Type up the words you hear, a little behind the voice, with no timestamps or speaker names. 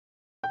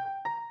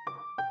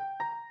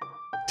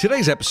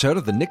Today's episode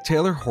of the Nick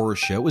Taylor Horror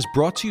Show is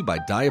brought to you by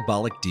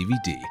Diabolic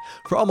DVD.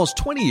 For almost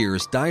 20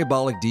 years,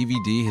 Diabolic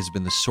DVD has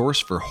been the source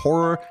for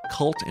horror,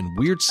 cult, and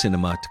weird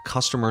cinema to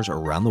customers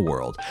around the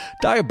world.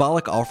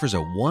 Diabolic offers a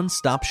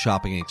one-stop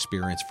shopping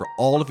experience for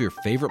all of your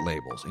favorite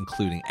labels,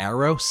 including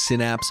Arrow,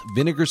 Synapse,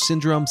 Vinegar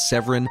Syndrome,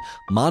 Severin,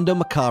 Mondo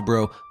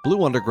Macabro,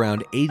 Blue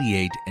Underground,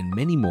 88, and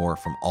many more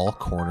from all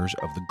corners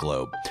of the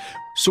globe.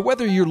 So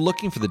whether you're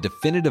looking for the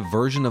definitive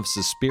version of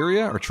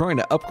Suspiria or trying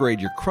to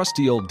upgrade your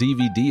crusty old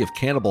DVD of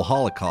Cannibal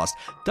Holocaust,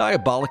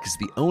 Diabolic is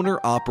the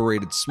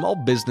owner-operated small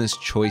business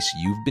choice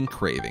you've been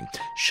craving.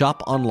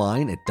 Shop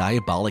online at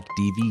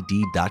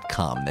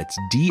diabolicdvd.com. That's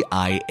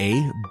DIABOLIK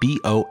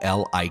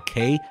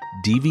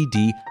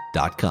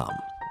DVD.com.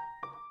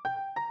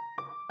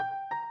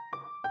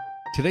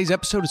 Today's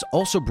episode is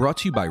also brought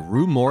to you by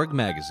Rue Morgue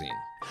Magazine.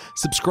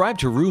 Subscribe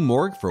to Rue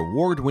Morgue for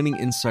award-winning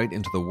insight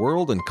into the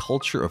world and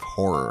culture of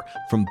horror,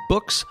 from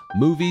books,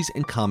 movies,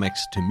 and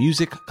comics to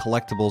music,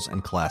 collectibles,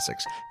 and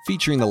classics,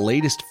 featuring the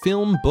latest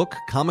film, book,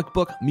 comic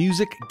book,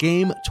 music,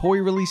 game, toy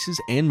releases,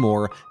 and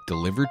more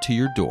delivered to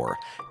your door.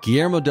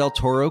 Guillermo del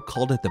Toro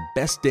called it the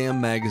best damn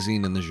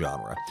magazine in the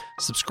genre.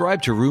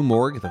 Subscribe to Rue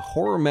Morgue, the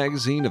horror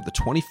magazine of the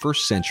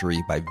 21st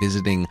century, by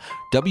visiting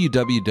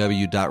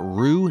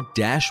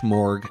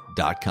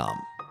www.rue-morgue.com.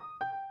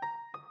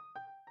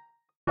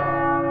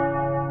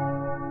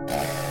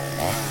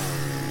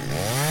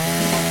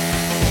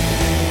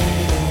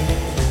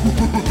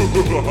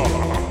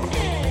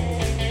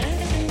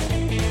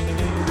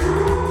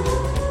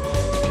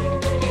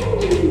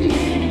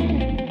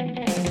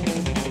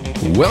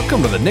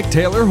 Welcome to the Nick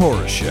Taylor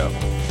Horror Show.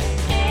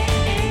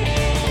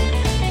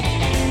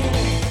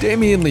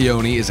 Damien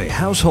Leone is a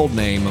household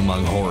name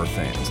among horror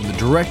fans and the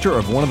director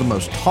of one of the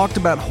most talked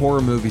about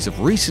horror movies of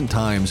recent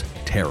times,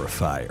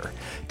 Terrifier.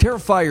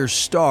 Terrifier's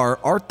star,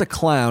 Art the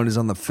Clown, is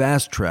on the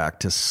fast track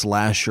to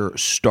slasher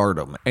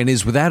stardom and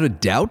is without a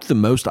doubt the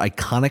most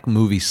iconic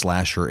movie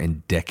slasher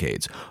in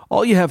decades.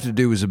 All you have to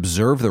do is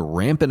observe the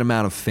rampant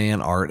amount of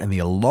fan art and the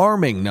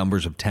alarming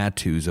numbers of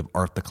tattoos of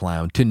Art the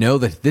Clown to know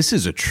that this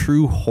is a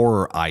true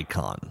horror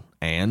icon.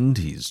 And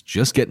he's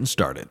just getting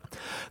started.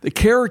 The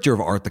character of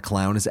Art the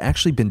Clown has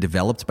actually been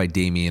developed by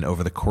Damien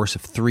over the course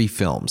of 3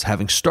 films.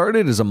 Having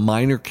started as a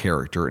minor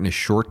character in a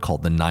short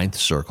called The Ninth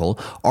Circle,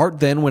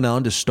 Art then went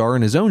on to star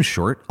in his own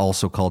short,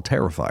 also called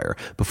Terrifier,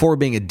 before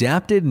being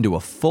adapted into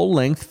a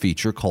full-length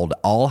feature called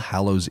All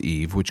Hallows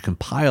Eve, which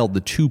compiled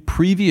the 2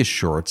 previous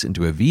shorts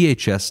into a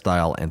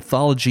VHS-style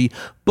anthology,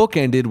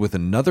 bookended with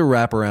another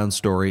wraparound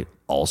story,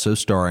 also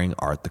starring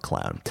Art the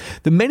Clown.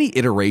 The many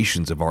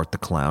iterations of Art the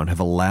Clown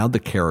have allowed the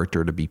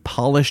character to be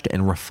polished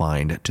and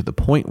refined to the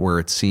point where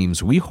it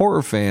seems we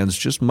horror fans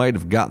just might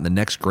have gotten the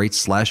next great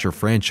slasher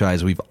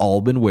franchise we've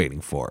all been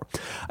waiting for.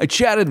 I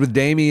chatted with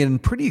Damien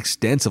pretty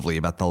extensively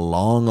about the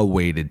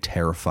long-awaited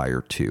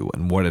Terrifier 2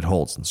 and what it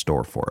holds in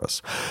store for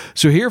us.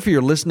 So here for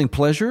your listening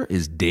pleasure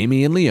is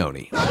Damien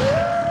Leone.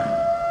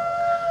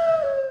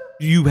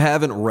 You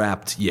haven't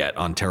wrapped yet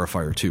on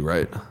Terrifier 2,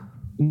 right?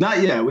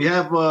 Not yet. We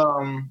have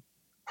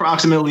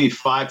approximately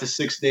 5 to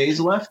 6 days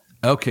left.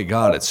 Okay,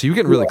 got it. So you're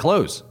getting really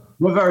close.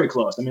 We're very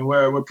close. I mean,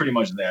 we're pretty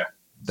much there.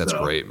 That's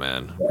great,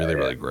 man. Really,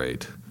 really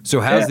great.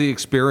 So how's the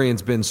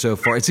experience been so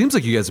far? It seems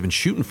like you guys have been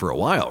shooting for a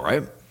while,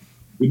 right?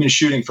 We've been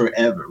shooting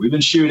forever. We've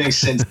been shooting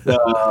since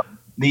the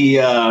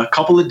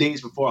couple of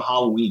days before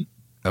Halloween.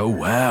 Oh,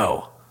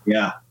 wow.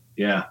 Yeah.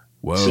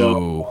 Whoa.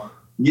 So,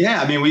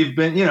 I mean, we've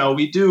been,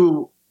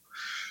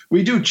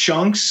 we do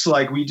chunks,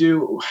 like we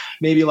do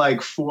maybe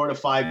like 4 to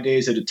 5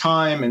 days at a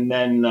time. And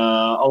then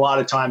a lot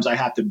of times I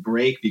have to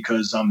break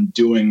because I'm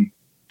doing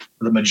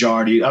the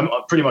majority. I'm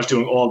pretty much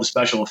doing all the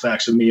special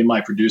effects with me and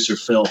my producer,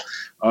 Phil.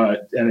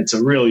 And it's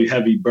a really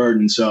heavy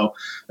burden. So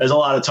there's a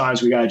lot of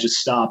times we got to just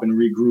stop and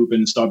regroup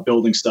and start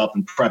building stuff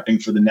and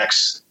prepping for the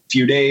next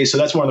few days. So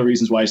that's one of the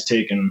reasons why it's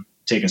taken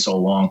so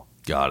long.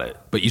 Got it.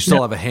 But you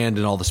still have a hand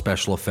in all the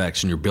special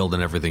effects and you're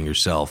building everything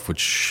yourself,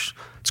 which...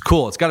 It's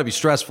cool. It's got to be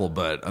stressful,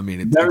 but I mean,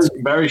 it's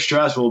very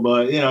stressful.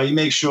 But you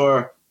make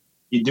sure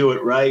you do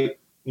it right.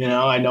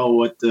 I know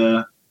what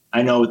the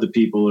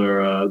people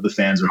are, the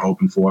fans are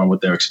hoping for and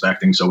what they're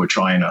expecting. So we're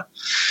trying to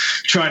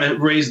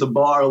raise the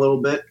bar a little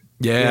bit.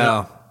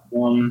 Yeah.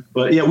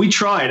 But yeah, we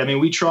tried. I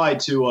mean,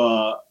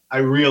 I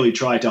really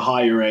tried to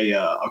hire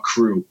a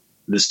crew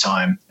this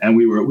time, and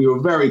we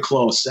were very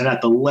close. And at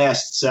the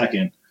last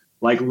second,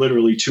 like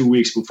literally 2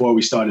 weeks before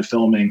we started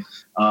filming,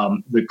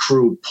 the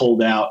crew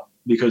pulled out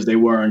because they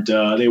weren't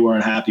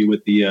happy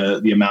with the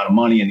amount of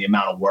money and the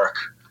amount of work.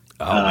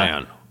 Oh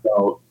man.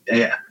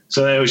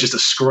 So it was just a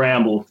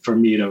scramble for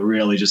me to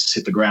really just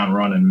hit the ground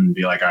running and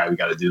be like, all right, we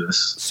got to do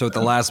this. So at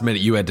the last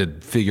minute, you had to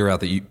figure out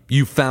that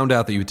you found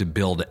out that you had to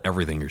build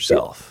everything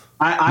yourself.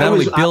 I Not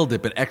only build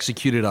it, but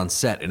execute it on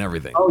set and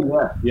everything.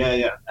 Oh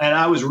yeah. And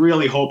I was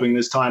really hoping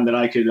this time that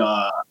I could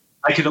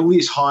at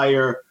least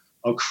hire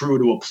a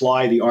crew to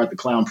apply the Art the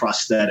Clown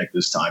prosthetic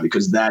this time,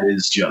 because that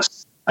is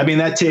just. I mean,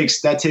 that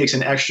takes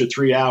an extra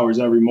 3 hours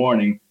every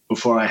morning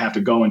before I have to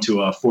go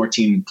into a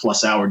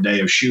 14+ hour day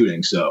of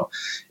shooting. So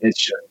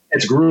it's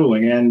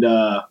grueling. And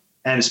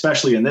And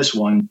especially in this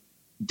one,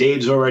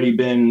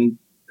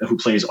 who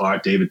plays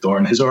Art, David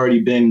Thornton, has already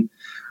been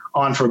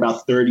on for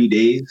about 30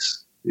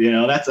 days.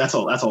 That's a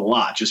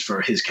lot just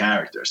for his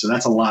character. So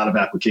that's a lot of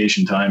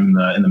application time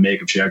in the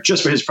makeup chair,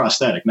 just for his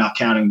prosthetic, not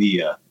counting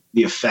the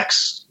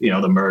effects,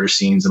 the murder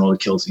scenes and all the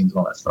kill scenes and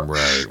all that stuff.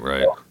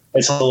 Right. So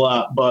it's a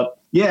lot. But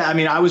yeah, I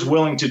mean, I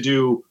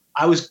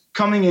was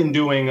coming in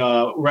doing,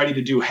 ready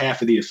to do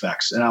half of the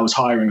effects, and I was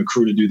hiring a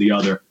crew to do the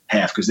other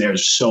half because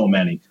there's so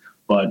many.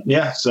 But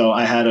yeah, so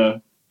I had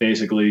to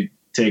basically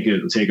take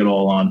it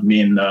all on,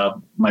 me and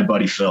my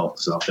buddy Phil.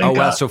 So thank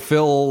God. So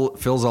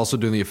Phil's also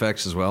doing the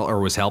effects as well, or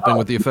was helping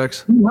with the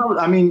effects? No,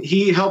 I mean,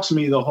 he helps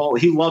me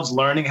he loves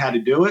learning how to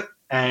do it,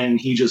 and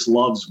he just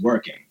loves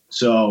working.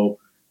 So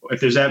if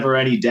there's ever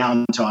any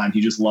downtime, he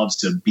just loves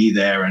to be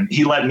there. And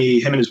him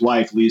and his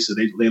wife, Lisa,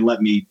 they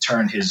let me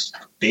turn his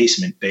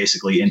basement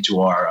basically into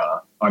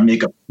our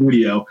makeup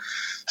studio.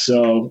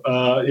 So,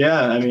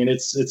 yeah, I mean,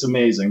 it's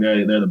amazing.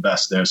 They're the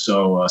best. They're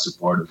so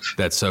supportive.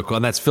 That's so cool.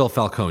 And that's Phil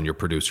Falcone, your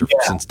producer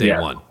since day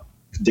one.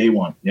 Day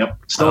one. Yep.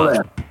 Still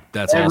there.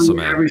 That's awesome,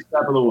 man. Every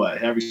step of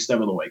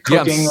the way.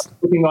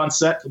 Cooking on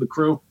set for the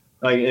crew.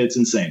 Like, it's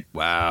insane.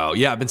 Wow.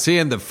 Yeah, I've been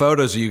seeing the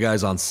photos of you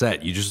guys on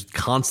set. You just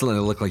constantly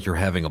look like you're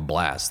having a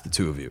blast, the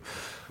two of you.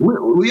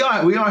 We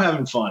are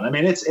having fun. I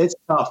mean, it's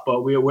tough,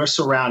 but we're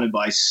surrounded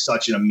by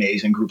such an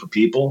amazing group of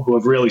people who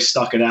have really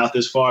stuck it out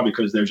this far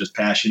because they're just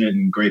passionate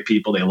and great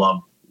people. They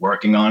love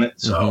working on it.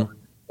 So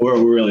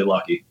we're really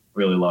lucky.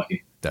 Really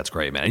lucky. That's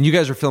great, man. And you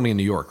guys are filming in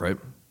New York, right?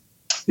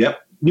 Yep.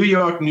 New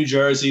York, New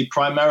Jersey,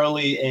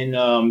 primarily in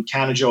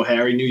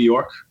Canajoharie, New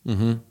York.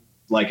 Mm-hmm.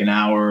 Like an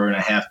hour and a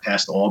half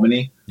past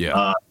Albany.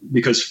 Yeah.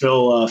 Because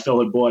Phil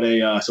had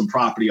bought some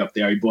property up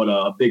there. He bought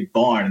a big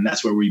barn, and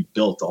that's where we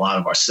built a lot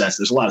of our sets.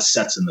 There's a lot of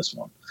sets in this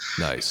one.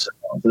 Nice. So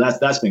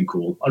that's been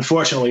cool.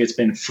 Unfortunately, it's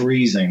been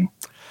freezing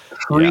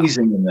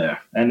in there.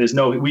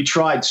 And we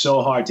tried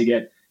so hard to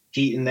get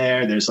heat in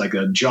there. There's like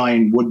a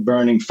giant wood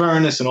burning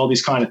furnace and all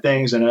these kind of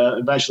things. And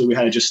eventually we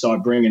had to just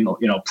start bringing,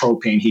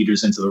 propane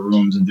heaters into the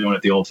rooms and doing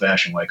it the old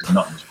fashioned way because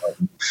nothing was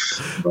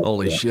working.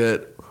 Holy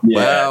shit.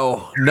 Yeah.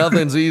 Wow.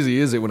 Nothing's easy,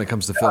 is it, when it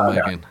comes to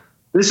filmmaking?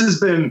 This has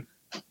been,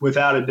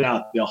 without a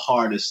doubt, the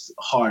hardest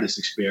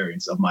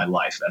experience of my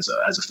life as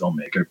a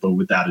filmmaker, but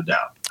without a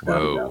doubt.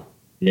 Whoa.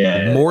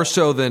 Yeah. More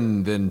so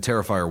than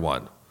Terrifier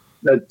 1.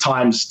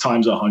 Times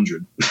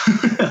 100.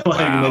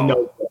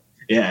 Wow.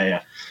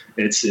 Yeah.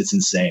 It's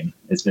insane.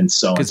 It's been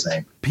so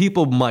insane.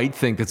 People might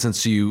think that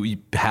since you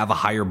have a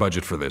higher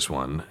budget for this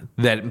one,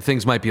 that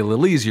things might be a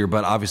little easier,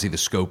 but obviously the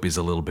scope is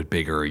a little bit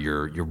bigger.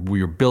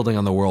 You're building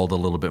on the world a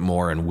little bit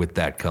more, and with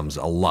that comes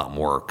a lot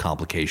more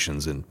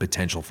complications and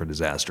potential for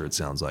disaster, it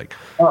sounds like.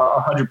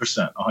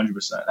 100%.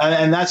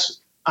 And that's,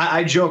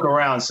 I joke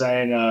around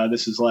saying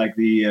this is like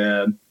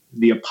the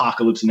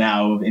apocalypse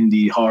now of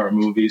indie horror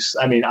movies.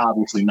 I mean,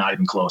 obviously not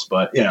even close,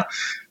 but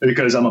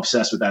because I'm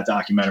obsessed with that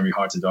documentary,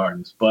 Hearts of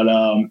Darkness. But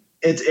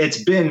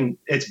it's been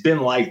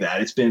like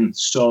that. It's been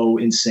so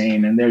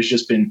insane, and there's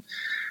just been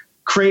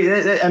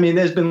crazy. I mean,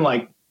 there's been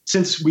like,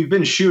 since we've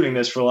been shooting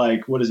this for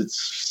like, what is it,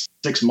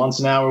 6 months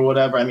now or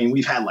whatever. I mean,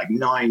 we've had like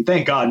 9.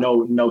 Thank God,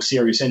 no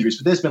serious injuries,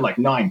 but there's been like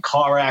 9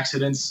 car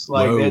accidents,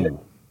 like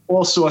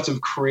all sorts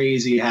of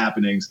crazy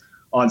happenings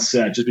on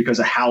set just because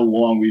of how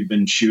long we've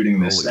been shooting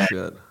this. Holy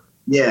shit.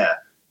 Yeah,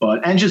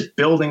 and just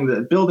building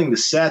the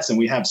sets, and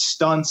we have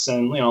stunts,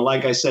 and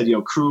like I said,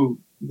 crew,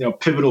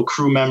 pivotal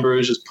crew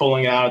members just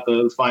pulling out at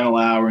the final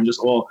hour, and just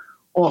all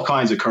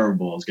kinds of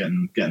curveballs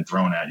getting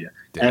thrown at you.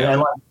 And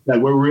like that,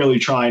 we're really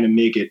trying to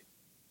make it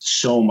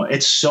so much.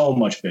 It's so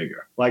much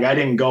bigger. Like I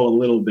didn't go a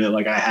little bit.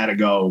 Like I had to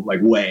go like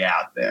way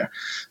out there.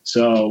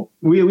 So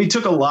we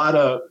took a lot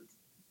of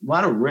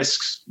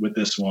risks with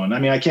this one. I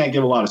mean, I can't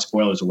give a lot of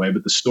spoilers away,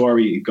 but the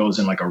story goes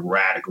in like a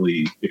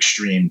radically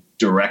extreme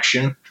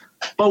direction.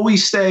 But we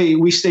stay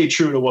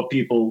true to what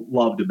people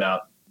loved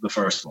about the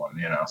first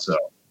one, So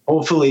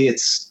hopefully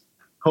it's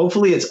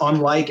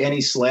unlike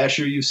any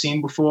slasher you've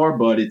seen before,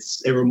 but it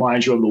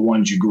reminds you of the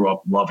ones you grew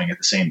up loving at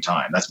the same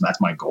time. That's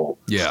my goal.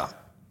 Yeah,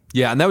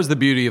 and that was the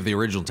beauty of the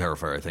original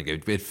Terrifier. I think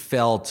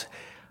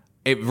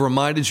it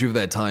reminded you of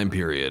that time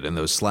period and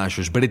those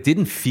slashers, but it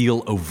didn't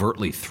feel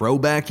overtly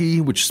throwbacky,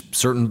 which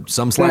some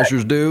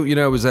slashers do.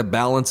 It was that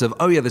balance of,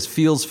 this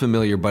feels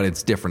familiar, but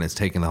it's different. It's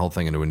taking the whole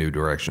thing into a new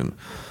direction.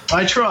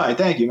 I try.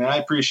 Thank you, man. I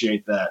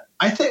appreciate that.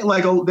 I think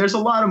there's a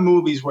lot of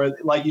movies where,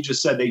 like you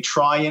just said, they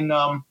try and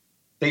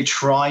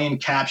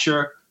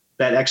capture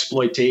that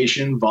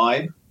exploitation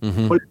vibe,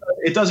 but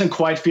it doesn't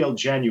quite feel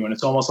genuine.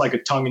 It's almost like a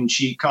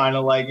tongue-in-cheek kind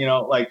of like,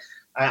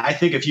 I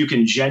think if you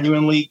can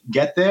genuinely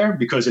get there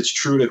because it's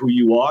true to who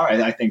you are,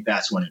 I think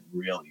that's when it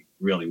really,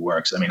 really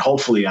works. I mean,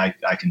 hopefully I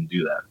can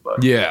do that.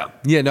 But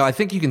no, I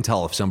think you can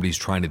tell if somebody's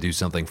trying to do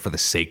something for the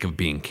sake of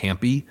being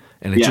campy,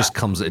 and it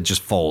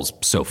just falls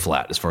so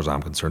flat as far as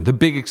I'm concerned. The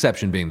big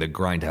exception being the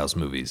Grindhouse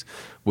movies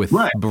with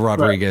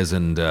Rodriguez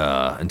and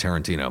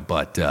Tarantino,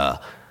 but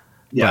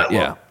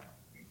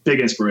big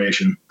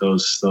inspiration,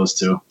 those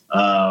two.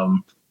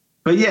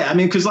 But yeah, I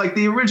mean, because like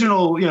the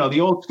original,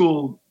 the old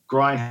school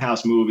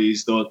grindhouse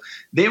movies, though,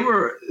 they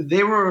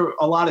were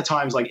a lot of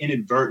times like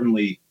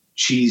inadvertently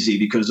cheesy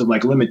because of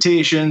like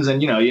limitations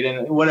and, you know, you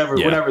didn't, whatever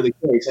the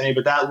case.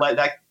 But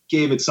that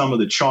gave it some of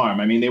the charm.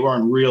 I mean, they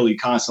weren't really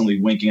constantly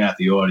winking at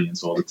the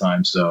audience all the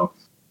time. So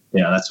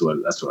yeah, that's what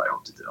I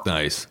hope to do.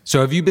 Nice.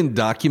 So have you been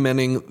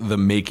documenting the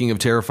making of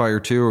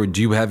Terrifier 2, or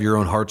do you have your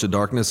own Hearts of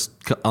Darkness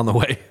on the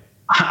way?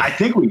 I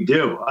think we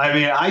do. I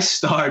mean, I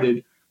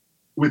started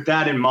with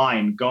that in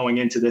mind going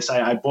into this.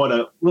 I bought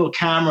a little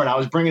camera and I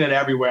was bringing it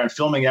everywhere and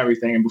filming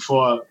everything. And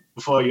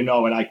before you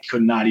know it, I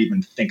could not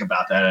even think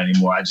about that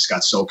anymore. I just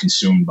got so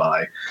consumed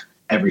by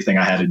everything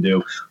I had to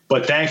do.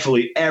 But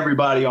thankfully,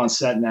 everybody on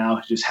set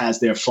now just has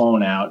their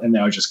phone out and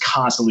they're just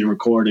constantly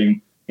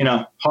recording, you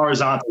know,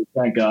 horizontally,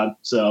 thank God.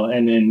 So,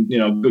 and in, you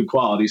know, good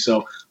quality.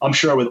 So I'm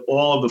sure with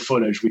all of the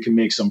footage, we can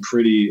make some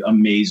pretty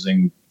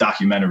amazing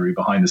documentary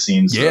behind the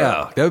scenes.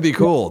 Yeah, that would be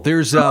cool.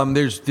 There's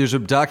a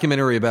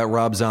documentary about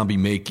Rob Zombie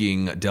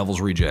making Devil's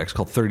Rejects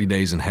called 30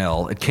 Days in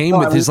Hell. It came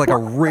with his like a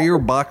rare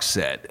box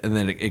set, and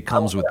then it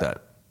comes with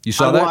that. You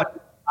saw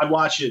that? I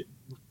watch it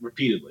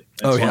repeatedly.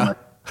 It's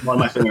one of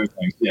my favorite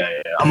things. Yeah.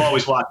 I'm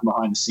always watching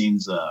behind the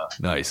scenes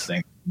nice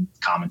things,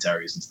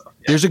 commentaries and stuff.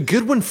 Yeah. There's a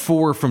good one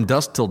for From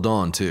Dusk Till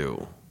Dawn,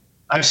 too.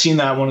 I've seen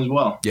that one as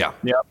well. Yeah.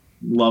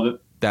 Love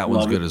it. That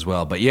one's good as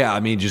well. But yeah,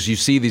 I mean, just you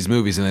see these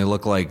movies and they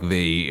look like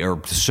they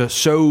are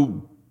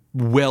so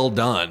well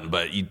done,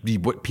 but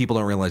what people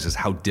don't realize is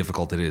how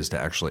difficult it is to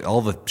actually,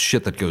 all the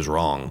shit that goes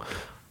wrong,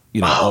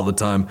 you know, all the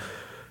time.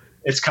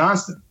 It's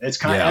constant.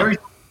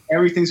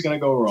 Everything's going to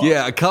go wrong.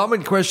 Yeah, a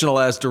common question I'll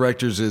ask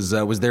directors is,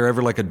 was there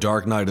ever like a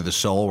dark night of the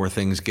soul where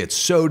things get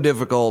so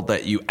difficult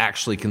that you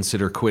actually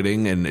consider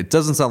quitting? And it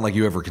doesn't sound like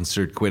you ever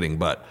considered quitting,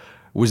 but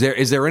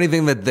is there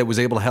anything that was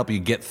able to help you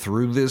get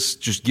through this,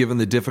 just given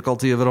the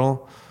difficulty of it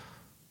all?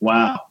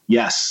 Wow.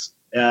 Yes.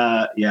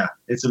 Yeah.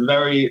 It's a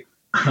very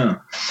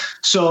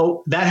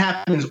so that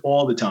happens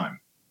all the time.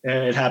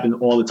 It happens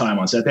all the time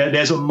on set.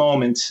 There's a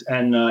moment,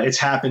 and it's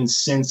happened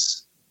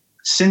since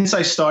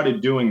I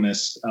started doing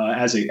this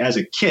as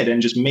a kid and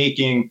just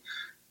making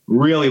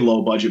really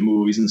low budget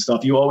movies and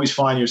stuff. You always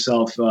find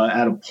yourself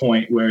at a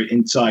point where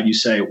inside you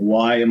say,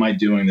 "Why am I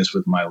doing this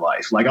with my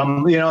life?" Like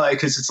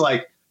because it's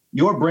like,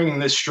 you're bringing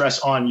this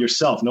stress on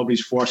yourself. Nobody's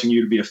forcing you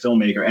to be a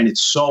filmmaker, and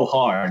it's so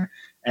hard.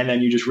 And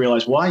then you just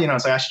realize, why? You know,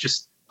 it's like, I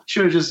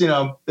should have just, you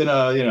know,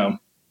 been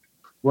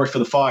worked for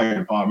the fire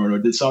department or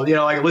did something, you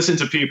know, like listen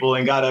to people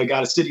and got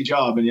a city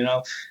job, and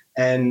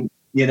and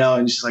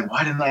it's just like,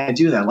 why didn't I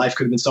do that? Life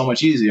could have been so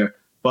much easier.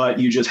 But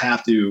you just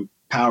have to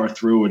power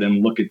through it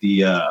and look at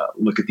the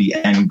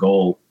end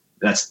goal.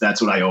 That's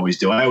what I always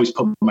do. I always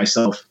put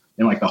myself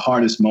in like the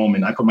hardest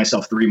moment. I put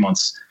myself 3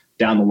 months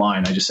down the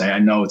line. I just say, I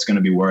know it's going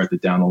to be worth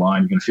it down the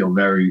line. You're going to feel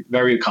very,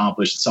 very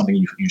accomplished. It's something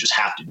you just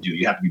have to do.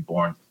 You have to be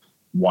born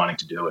wanting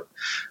to do it.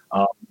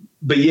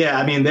 But yeah,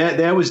 I mean,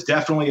 there was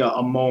definitely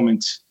a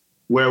moment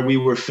where we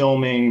were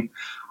filming.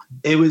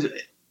 It was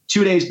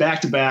 2 days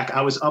back to back.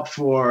 I was up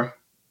for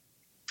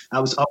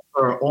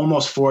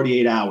almost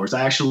 48 hours.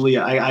 I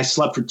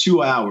slept for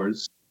 2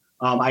 hours.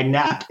 I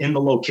napped in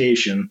the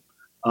location,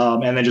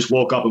 and then just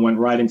woke up and went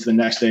right into the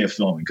next day of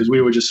filming, because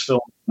we were just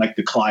filming like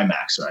the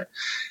climax, right?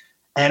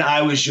 And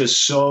I was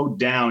just so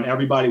down.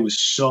 Everybody was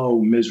so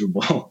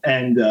miserable.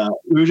 And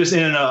we were just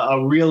in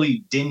a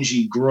really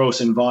dingy, gross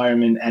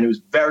environment. And it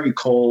was very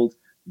cold,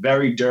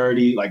 very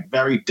dirty, like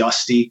very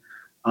dusty.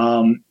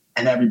 And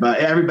everybody,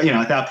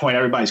 at that point,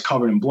 everybody's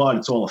covered in blood.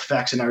 It's all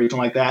effects and everything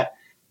like that.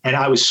 And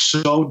I was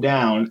so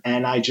down.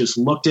 And I just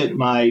looked at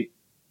my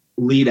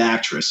lead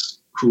actress,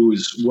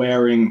 who's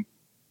wearing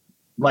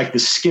like the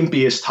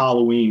skimpiest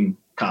Halloween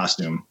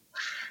costume.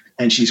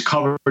 And she's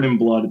covered in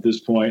blood at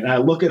this point. And I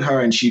look at her,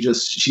 and she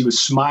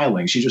was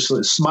smiling. She just sort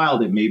of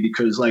smiled at me,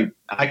 because like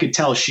I could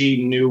tell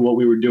she knew what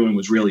we were doing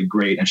was really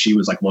great. And she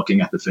was like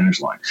looking at the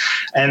finish line.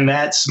 And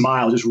that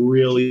smile just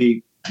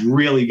really,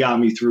 really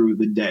got me through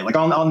the day. Like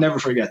I'll never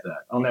forget that.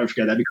 I'll never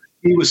forget that, because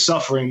she was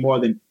suffering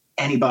more than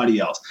anybody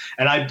else.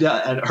 And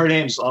her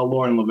name's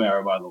Lauren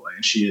Lavera, by the way.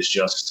 And she is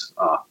just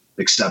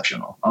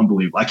exceptional,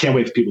 unbelievable. I can't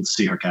wait for people to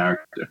see her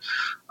character.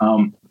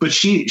 But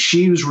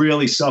she was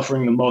really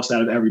suffering the most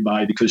out of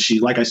everybody, because she,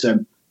 like I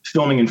said,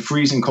 filming in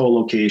freezing cold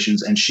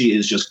locations, and she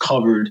is just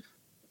covered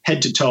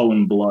head to toe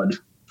in blood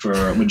for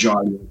a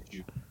majority of the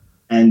shoot.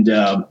 And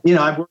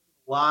I've worked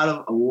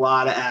with a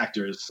lot of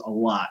actors,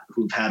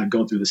 who've had to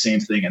go through the same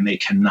thing, and they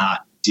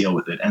cannot deal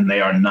with it, and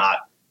they are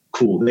not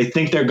cool. They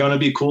think they're going to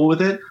be cool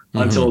with it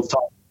until it's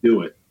time to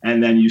do it,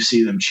 and then you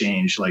see them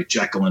change like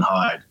Jekyll and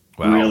Hyde.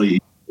 Wow. Really,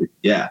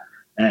 yeah.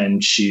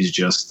 And she's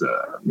just,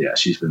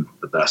 she's been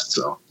the best.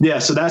 So, yeah,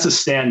 so that's a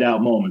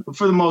standout moment. But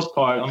for the most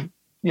part, I'm,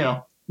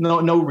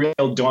 no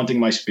real daunting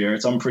my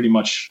spirits. I'm pretty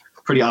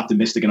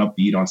optimistic and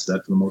upbeat on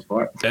set for the most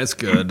part. That's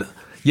good.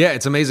 Yeah,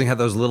 it's amazing how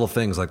those little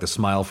things like the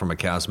smile from a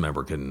cast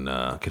member can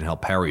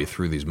help power you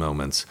through these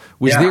moments.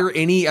 Was there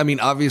any, I mean,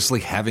 obviously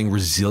having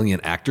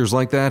resilient actors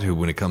like that who,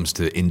 when it comes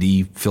to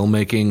indie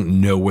filmmaking,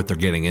 know what they're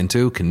getting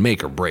into can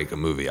make or break a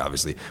movie,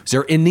 obviously. Was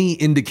there any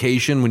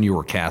indication when you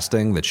were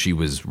casting that she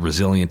was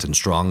resilient and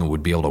strong and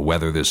would be able to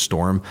weather this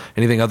storm?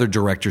 Anything other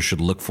directors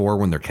should look for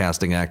when they're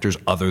casting actors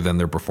other than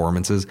their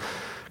performances?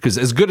 Because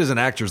as good as an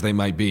actor as they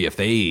might be, if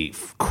they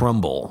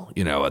crumble,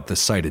 at the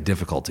sight of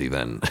difficulty,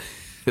 then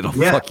it'll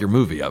fuck your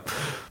movie up.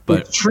 But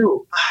it's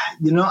true.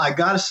 I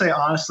got to say,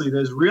 honestly,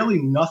 there's really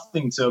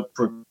nothing to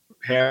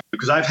prepare,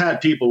 because I've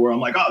had people where I'm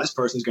like, oh, this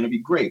person's going to be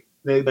great.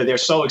 They're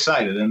so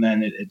excited. And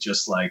then it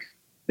just like,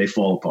 they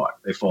fall apart.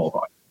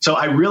 So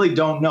I really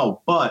don't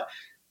know. But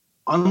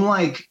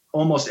unlike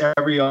almost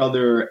every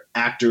other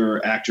actor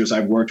or actress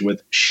I've worked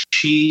with,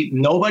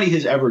 nobody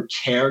has ever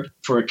cared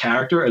for a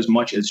character as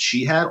much as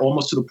she had,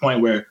 almost to the point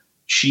where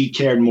she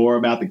cared more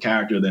about the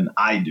character than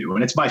I do.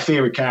 And it's my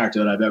favorite character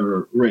that I've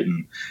ever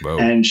written. Whoa.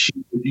 And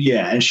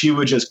she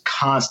would just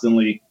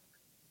constantly,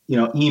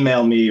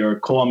 email me or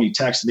call me,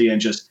 text me,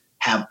 and just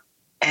have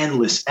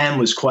endless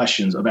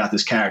questions about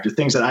this character,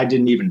 things that I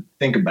didn't even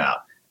think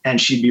about. And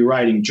she'd be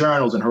writing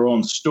journals and her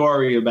own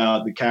story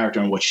about the character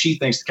and what she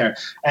thinks the character.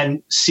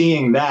 And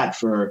seeing that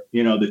for,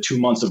 the 2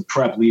 months of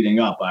prep leading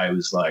up, I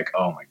was like,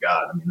 oh my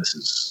God, I mean, this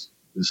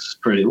is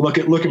pretty,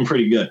 looking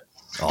pretty good.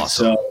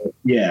 Awesome. So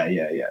yeah.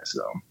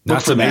 So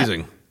that's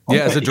amazing. That.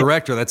 Yeah, as a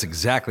director, that's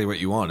exactly what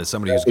you want. Is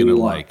somebody who's going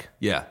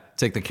to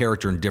take the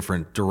character in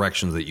different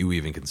directions that you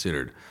even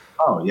considered.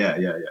 Oh yeah.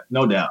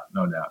 No doubt.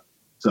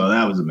 So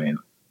that was amazing.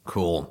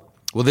 Cool.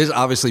 Well, this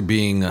obviously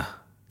being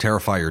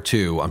Terrifier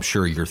 2, I'm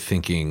sure you're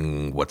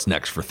thinking what's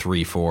next for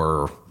 3,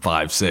 4,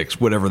 5, 6,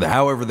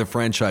 however the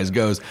franchise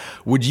goes.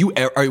 Would you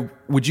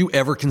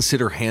ever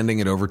consider handing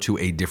it over to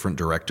a different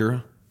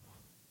director?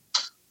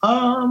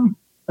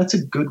 That's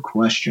a good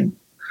question.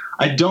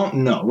 I don't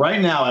know. Right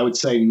now, I would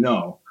say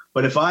no.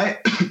 But if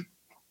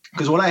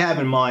because what I have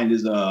in mind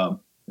is a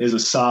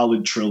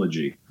solid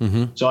trilogy.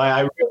 Mm-hmm. So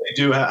I really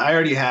do. I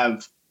already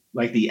have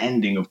like the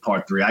ending of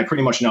part 3. I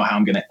pretty much know how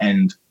I'm going to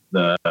end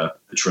the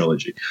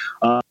trilogy.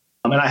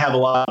 And I have a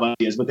lot of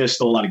ideas, but there's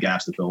still a lot of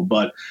gaps to fill.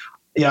 But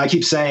I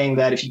keep saying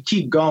that if you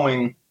keep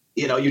going,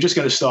 you're just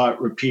going to start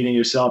repeating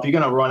yourself. You're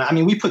going to run. I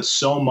mean, we put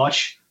so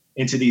much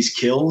into these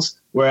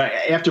kills where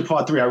after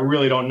part 3, I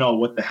really don't know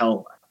what the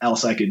hell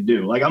else I could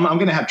do. Like I'm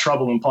going to have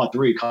trouble in part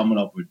 3 coming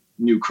up with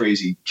new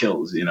crazy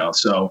kills,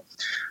 So,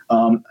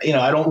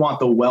 I don't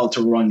want the well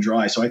to run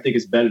dry. So I think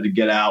it's better to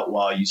get out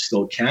while you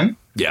still can.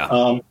 Yeah.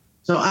 I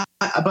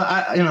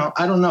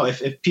don't know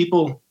if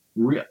people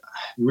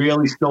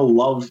really still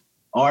love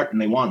art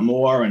and they want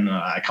more, and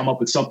I come up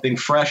with something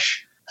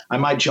fresh, I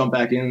might jump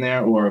back in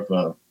there. Or if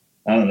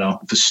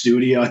if a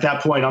studio, at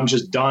that point I'm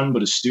just done,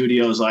 but a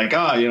studio is like,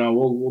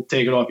 we'll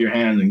take it off your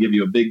hands and give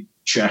you a big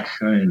check.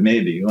 I mean,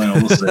 maybe.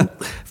 We'll see.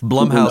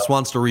 Blumhouse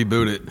wants to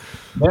reboot it.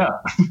 Yeah.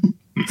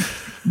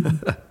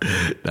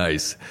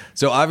 Nice.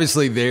 So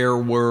obviously there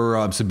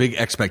were some big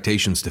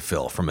expectations to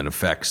fill from an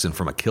effects and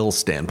from a kill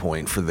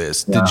standpoint for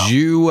this. Yeah.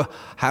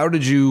 How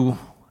did you,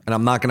 and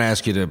I'm not going to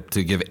ask you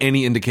to give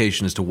any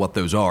indication as to what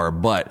those are,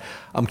 but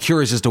I'm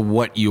curious as to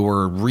what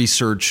your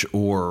research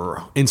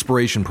or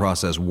inspiration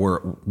process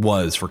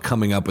was for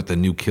coming up with the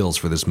new kills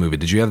for this movie.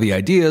 Did you have the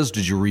ideas?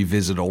 Did you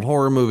revisit old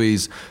horror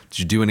movies? Did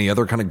you do any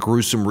other kind of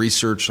gruesome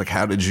research? Like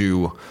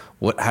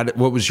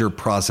what was your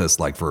process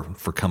like for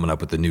coming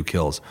up with the new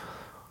kills?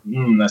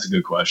 That's a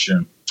good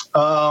question.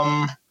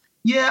 I'm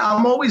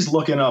always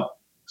looking up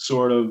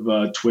sort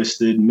of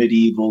twisted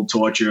medieval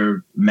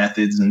torture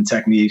methods and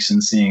techniques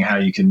and seeing how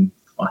you can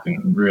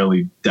fucking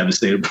really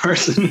devastate a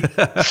person.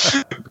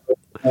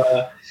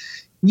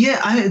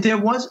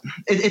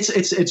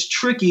 It's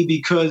tricky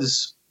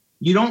because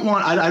you don't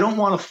want, I don't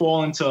want to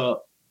fall into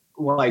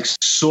like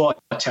Saw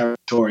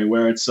territory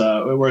where it's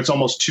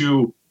almost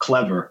too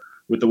clever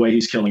with the way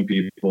he's killing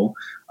people.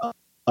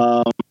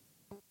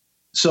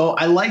 So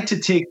I like to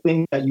take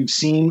things that you've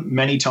seen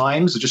many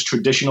times, just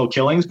traditional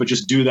killings, but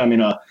just do them in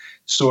a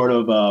sort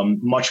of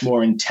much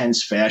more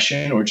intense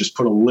fashion, or just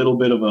put a little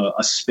bit of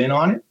a spin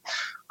on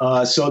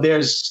it. So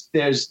there's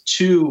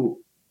 2.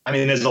 I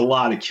mean, there's a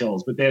lot of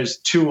kills, but there's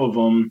 2 of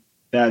them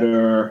that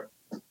are,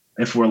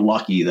 if we're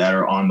lucky, that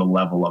are on the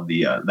level of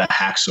the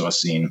hacksaw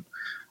scene.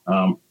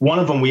 One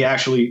of them we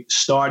actually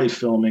started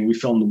filming. We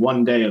filmed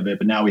one day of it,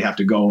 but now we have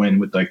to go in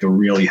with like the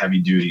really heavy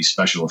duty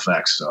special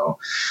effects. So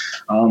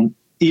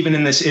even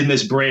in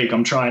this break,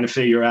 I'm trying to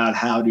figure out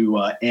how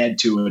to add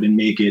to it and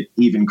make it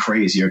even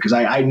crazier, because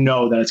I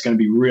know that it's going to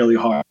be really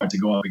hard to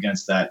go up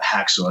against that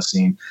hacksaw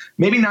scene.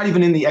 Maybe not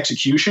even in the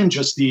execution,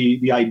 just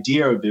the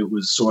idea of it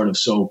was sort of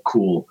so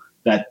cool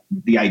that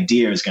the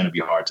idea is going to be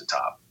hard to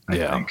top, I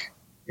think.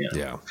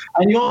 Yeah.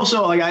 And you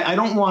also, like, I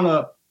don't want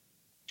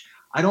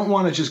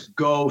to just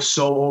go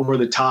so over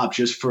the top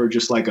just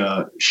like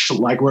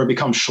like where it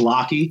becomes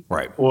schlocky.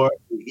 Right. Or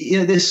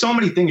there's so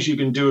many things you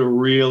can do to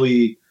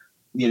really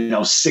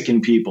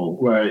sicken people,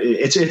 where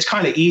it's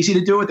kind of easy to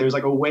do it. There's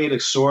like a way to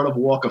sort of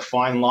walk a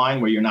fine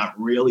line where you're not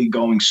really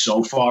going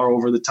so far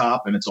over the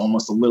top, and it's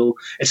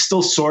it's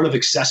still sort of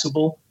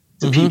accessible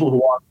to people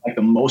who are like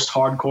the most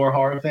hardcore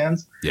horror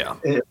fans. Yeah.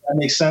 If that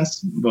makes sense.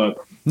 But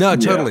no,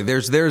 totally.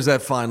 There's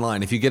that fine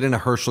line. If you get into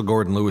Herschel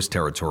Gordon Lewis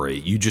territory,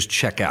 you just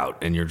check out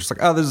and you're just like,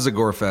 oh, this is a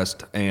gore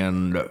fest,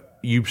 and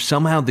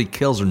the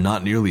kills are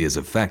not nearly as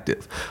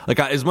effective. Like,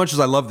 as much as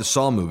I love the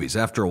Saw movies,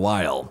 after a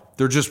while,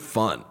 they're just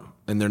fun.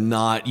 And they're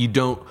not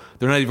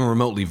even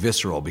remotely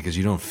visceral because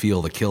you don't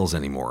feel the kills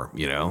anymore,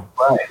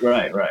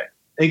 Right.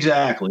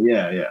 Exactly.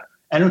 Yeah.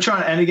 And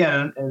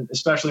and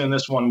especially in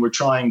this one, we're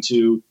trying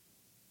to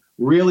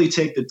really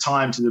take the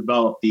time to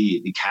develop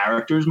the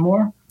characters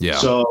more. Yeah.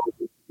 So,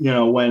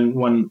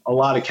 when a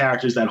lot of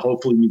characters that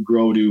hopefully you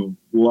grow to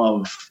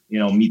love,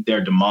 meet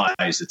their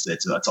demise, it's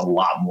a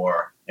lot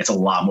more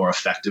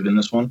effective in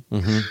this one.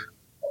 Mm-hmm.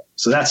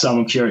 So that's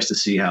something I'm curious to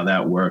see how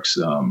that works.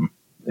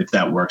 If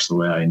that works the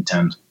way I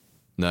intend.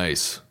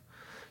 Nice.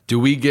 Do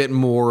we get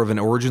more of an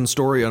origin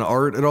story on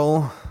Art at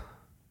all?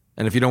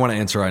 And if you don't want to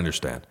answer, I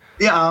understand.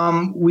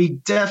 Yeah, we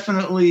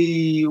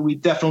definitely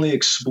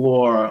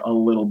explore a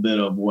little bit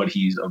of what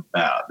he's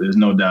about. There's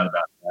no doubt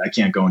about that. I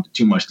can't go into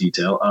too much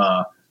detail.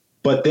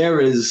 But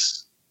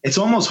it's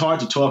almost hard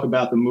to talk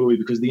about the movie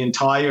because the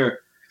entire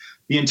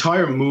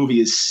movie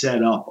is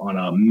set up on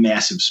a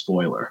massive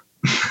spoiler.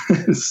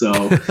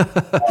 So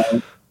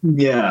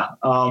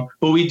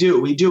but we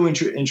do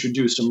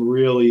introduce some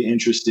really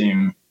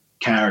interesting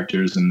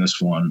characters in this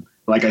one.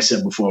 Like I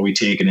said before, we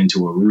take it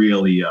into a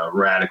really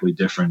radically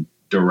different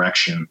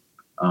direction.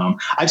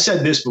 I've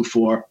said this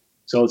before,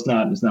 so it's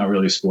not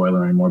really a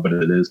spoiler anymore, but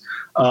it is.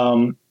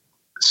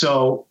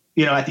 So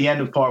at the end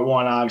of part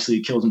one, obviously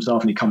he kills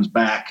himself and he comes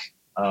back.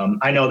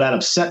 I know that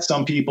upset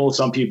some people.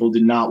 Some people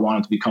did not want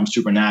him to become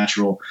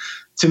supernatural.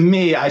 To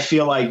me, I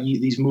feel like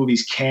these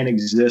movies can't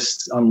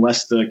exist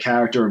unless the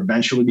character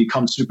eventually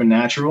becomes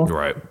supernatural.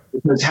 Right.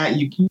 Because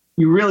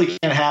you really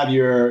can't have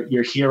your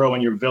hero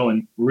and your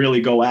villain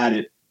really go at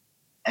it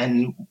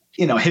and,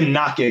 him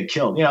not get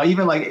killed.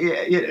 Even like,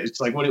 it's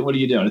like, what are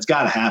you doing? It's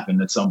got to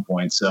happen at some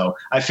point. So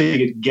I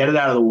figured get it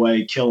out of the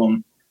way, kill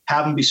him,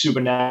 have him be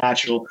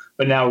supernatural,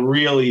 but now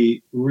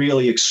really,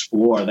 really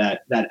explore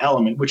that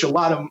element, which a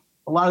lot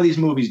of these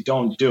movies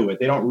don't do it.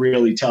 They don't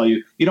really tell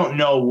you. You don't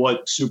know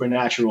what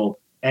supernatural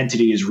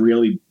entity is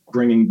really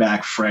bringing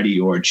back Freddy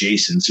or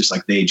Jason. It's just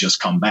like they just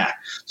come back.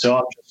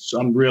 So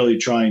I'm really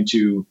trying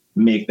to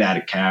make that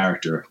a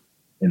character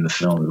in the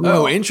film as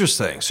well. Oh,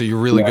 interesting. So you're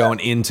really going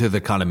into the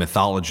kind of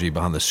mythology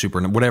behind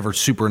the whatever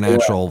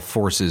supernatural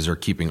forces are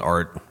keeping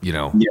Art,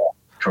 Yeah,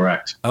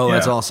 correct. Oh,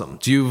 that's awesome.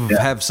 Do you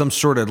have some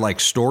sort of like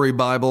story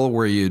Bible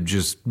where you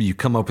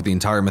come up with the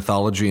entire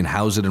mythology and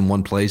house it in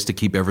one place to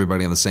keep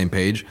everybody on the same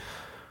page?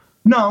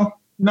 No,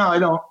 I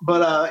don't.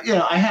 But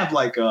I have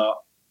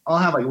I'll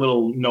have like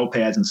little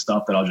notepads and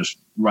stuff that I'll just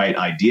write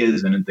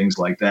ideas in and things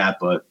like that.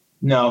 But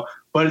no,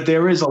 but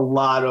there is a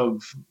lot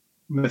of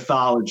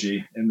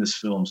mythology in this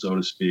film, so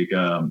to speak.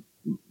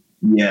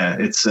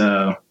 It's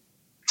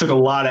took a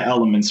lot of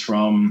elements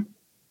from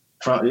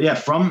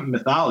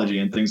mythology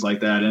and things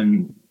like that,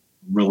 and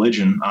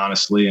religion,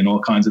 honestly, and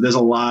all kinds of. There's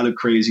a lot of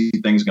crazy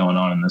things going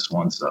on in this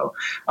one, so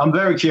I'm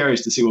very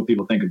curious to see what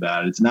people think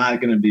about it. It's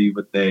not going to be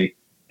what they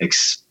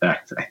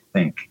expect, I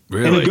think.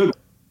 Really?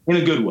 In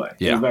a good way.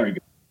 Yeah. Very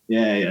good.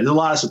 Yeah. There's a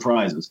lot of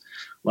surprises.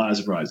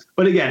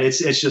 But again,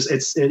 it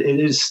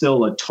is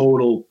still a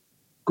total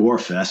gore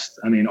fest.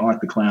 I mean,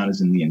 Art the Clown is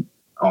in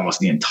almost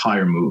the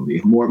entire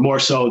movie, more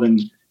so than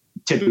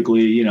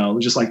typically,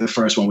 just like the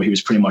first one where he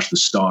was pretty much the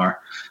star.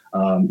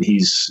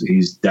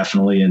 He's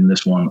definitely in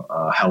this one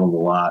a hell of a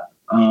lot.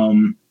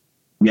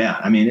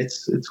 I mean,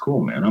 it's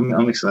cool, man.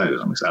 I'm excited.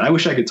 I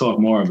wish I could talk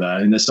more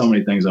about it. And there's so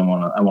many things I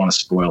want to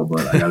spoil,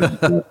 but I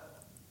gotta.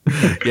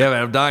 Yeah,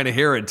 man, I'm dying to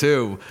hear it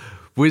too.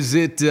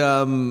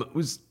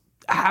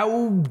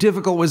 How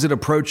difficult was it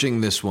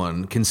approaching this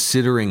one,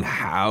 considering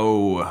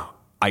how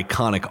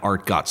iconic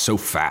Art got so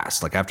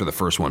fast? Like after the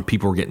first one,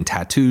 people were getting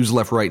tattoos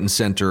left, right, and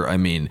center. I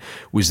mean,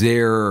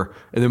 there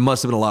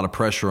must have been a lot of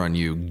pressure on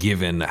you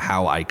given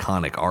how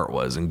iconic Art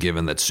was and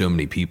given that so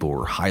many people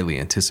were highly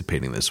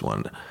anticipating this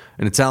one.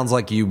 And it sounds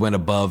like you went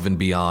above and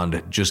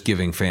beyond just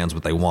giving fans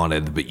what they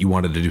wanted, but you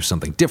wanted to do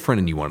something different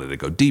and you wanted to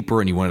go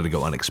deeper and you wanted to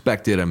go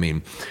unexpected. I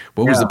mean,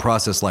 what was the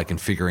process like in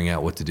figuring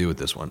out what to do with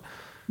this one?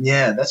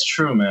 Yeah, that's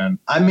true, man.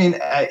 I mean,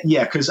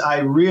 because I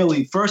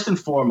really, first and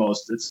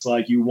foremost, it's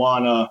like you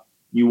wanna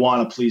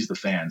please the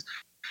fans,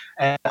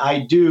 and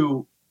I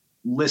do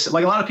listen.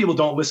 Like a lot of people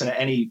don't listen to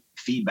any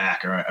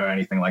feedback or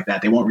anything like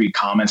that. They won't read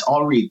comments.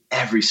 I'll read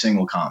every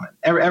single comment,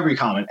 every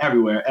comment,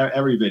 everywhere,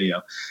 every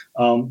video.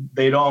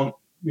 They don't,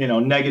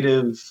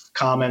 negative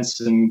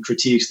comments and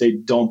critiques. They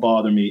don't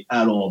bother me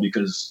at all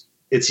because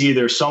it's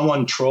either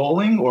someone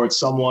trolling or it's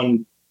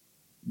someone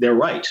they're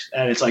right,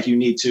 and it's like you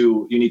need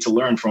to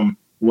learn from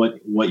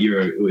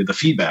the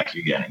feedback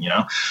you're getting,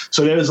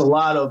 So there was a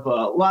lot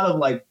of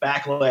like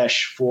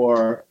backlash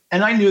for,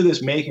 and I knew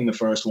this making the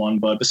first one,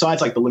 but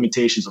besides like the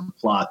limitations of the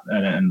plot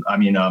and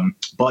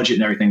budget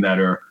and everything that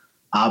are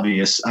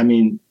obvious,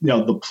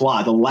 the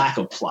plot, the lack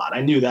of plot,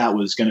 I knew that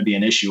was going to be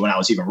an issue when I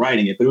was even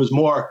writing it, but it was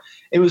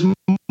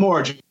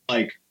more just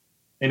like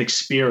an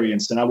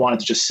experience, and I wanted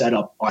to just set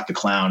up Art the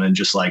Clown and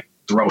just like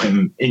throw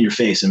him in your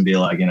face and be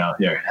like,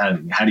 here, how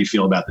do you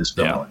feel about this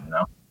film?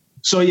 Yeah.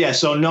 So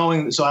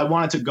I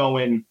wanted to go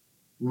in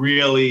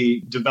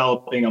really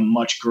developing a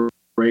much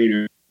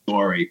greater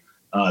story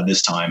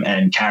this time,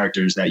 and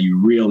characters that you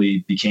really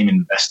became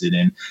invested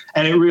in.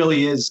 And it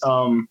really is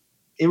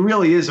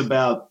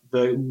about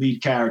the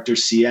lead character,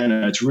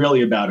 Sienna. It's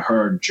really about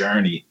her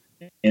journey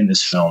in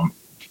this film,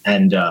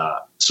 and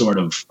sort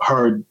of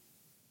her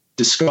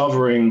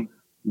discovering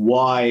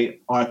why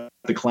Art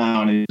the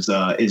Clown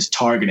is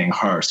targeting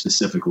her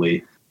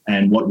specifically,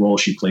 and what role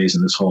she plays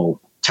in this whole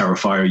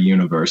Terrifier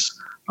universe.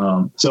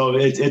 So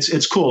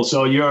it's cool.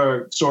 So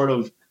you're sort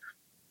of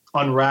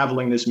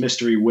unraveling this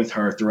mystery with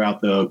her throughout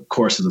the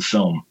course of the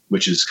film,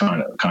 which is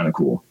kind of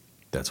cool.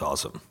 That's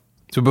awesome.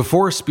 So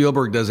before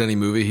Spielberg does any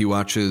movie, he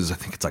watches, I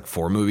think it's like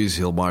 4 movies.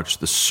 He'll watch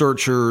The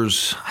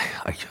Searchers.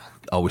 I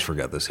always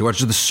forget this. He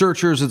watches The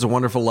Searchers, It's a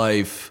Wonderful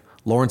Life,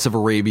 Lawrence of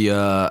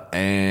Arabia,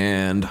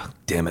 and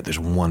damn it, there's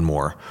one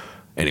more.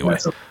 Anyway,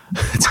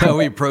 that's how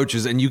he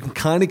approaches, and you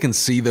can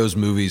see those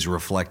movies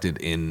reflected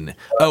in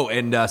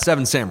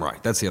Seven Samurai.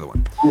 That's the other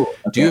one. Cool. Okay.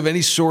 Do you have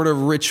any sort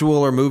of ritual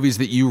or movies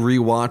that you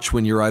rewatch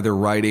when you're either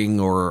writing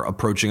or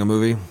approaching a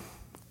movie?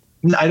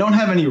 I don't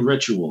have any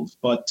rituals,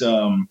 but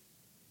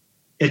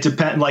it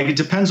depends. Like, it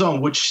depends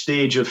on which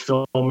stage of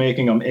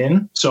filmmaking I'm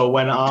in. So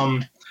when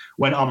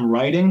I'm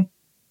writing,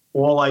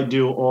 all I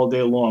do all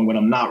day long when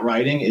I'm not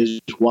writing is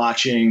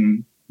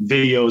watching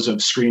videos of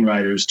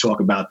screenwriters talk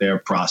about their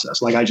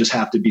process. Like, I just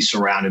have to be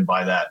surrounded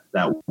by that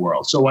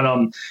world. So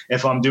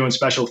if I'm doing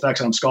special effects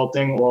and I'm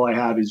sculpting, all I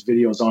have is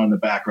videos on in the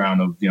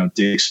background of,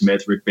 Dick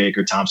Smith, Rick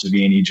Baker, Tom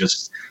Savini.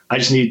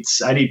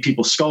 I need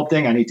people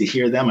sculpting. I need to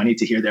hear them. I need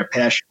to hear their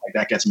passion. Like,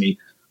 that gets me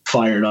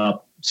fired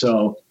up.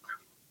 So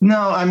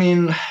no, I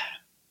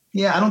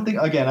don't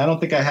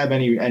think I have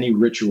any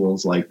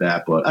rituals like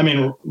that, but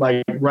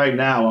like right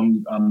now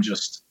I'm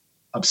just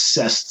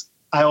obsessed.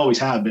 I always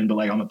have been, but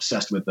like I'm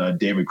obsessed with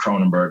David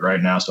Cronenberg right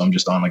now. So I'm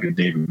just on like a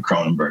David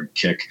Cronenberg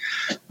kick,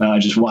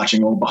 just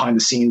watching all behind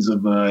the scenes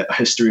of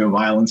History of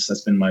Violence.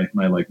 That's been my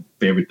like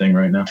favorite thing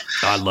right now.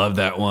 I love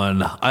that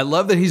one. I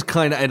love that he's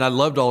and I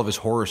loved all of his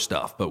horror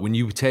stuff. But when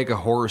you take a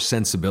horror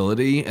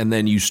sensibility and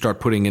then you start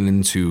putting it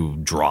into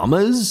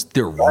dramas,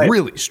 they're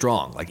really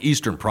strong. Like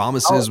Eastern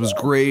Promises was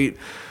great.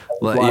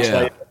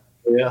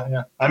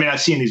 Yeah. I've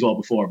seen these all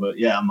before, but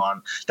yeah, I'm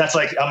on. That's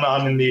like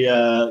I'm in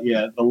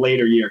the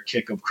later year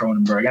kick of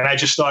Cronenberg, and I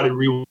just started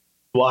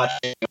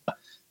rewatching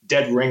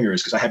Dead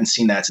Ringers because I haven't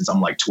seen that since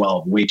I'm like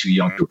 12. Way too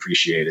young to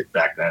appreciate it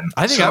back then.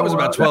 I think I was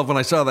about 12 when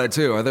I saw that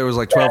too. I think it was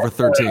like 12 or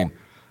 13.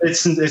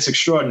 It's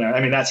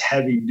extraordinary. That's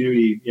heavy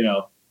duty,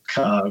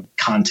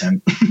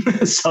 content,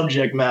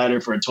 subject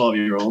matter for a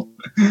 12-year-old.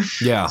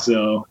 Yeah.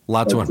 So a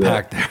lot to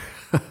unpack there.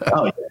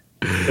 Oh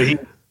yeah.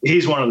 But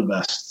he's one of the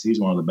best. He's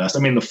one of the best.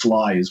 The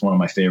Fly is one of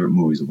my favorite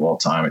movies of all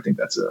time. I think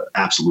that's an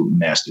absolute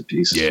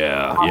masterpiece.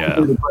 Yeah.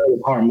 The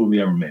greatest horror movie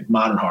ever made.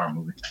 Modern horror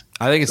movie.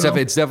 I think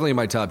it's definitely in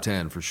my top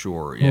 10 for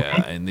sure. Yeah.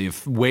 Mm-hmm. And the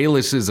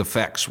Wayless's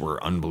effects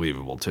were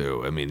unbelievable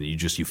too.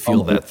 You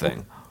feel that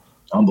thing.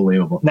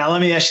 Unbelievable. Now let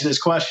me ask you this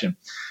question.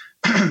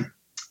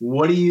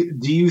 What do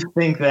you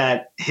think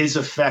that his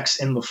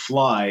effects in The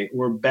Fly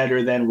were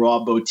better than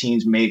Rob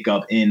Bottin's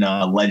makeup in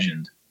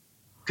Legend?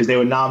 Because they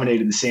were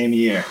nominated the same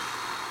year.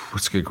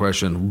 That's a good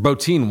question.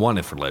 Bottin won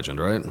it for Legend,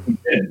 right? He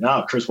did.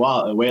 No, Chris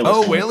Wallace.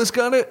 Oh, Wallace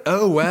got it?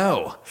 Oh,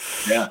 wow.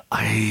 Yeah.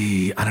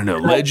 I don't know.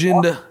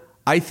 Legend,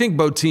 I think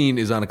Bottin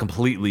is on a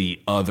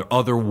completely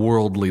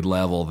otherworldly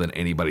level than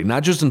anybody.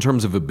 Not just in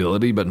terms of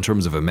ability, but in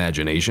terms of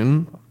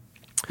imagination.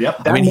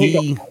 Yep.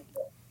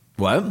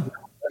 What? I was going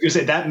to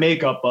say, that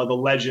makeup, the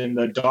Legend,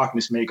 the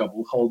darkness makeup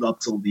will hold up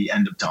till the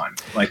end of time.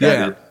 Like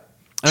that. Yeah.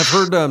 I've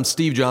heard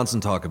Steve Johnson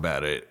talk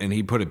about it, and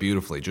he put it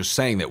beautifully, just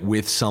saying that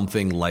with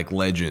something like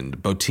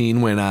Legend,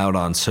 Bottin went out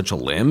on such a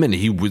limb, and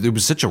it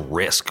was such a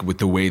risk with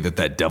the way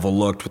that devil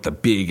looked, with the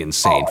big,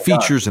 insane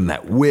features and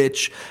that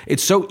witch. It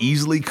so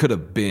easily could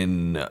have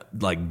been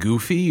like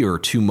goofy or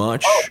too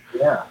much. Oh,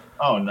 yeah.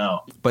 Oh,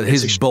 no. But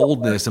his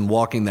boldness and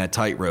walking that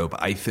tightrope,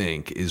 I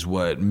think, is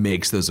what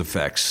makes those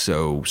effects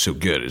so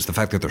good, is the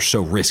fact that they're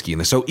so risky and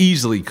they so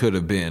easily could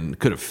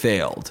have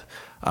failed.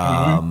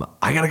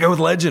 I got to go with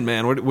Legend,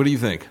 man. What do you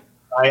think?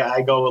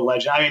 I go with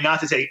Legend.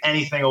 Not to take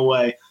anything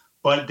away,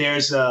 but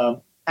there's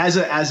as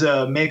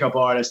a makeup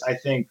artist, I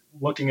think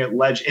looking at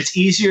Legend, it's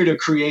easier to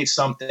create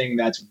something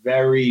that's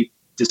very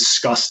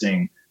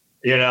disgusting,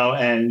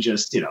 and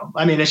just,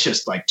 it's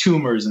just like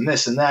tumors and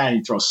this and that, and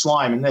you throw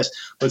slime in this,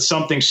 but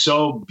something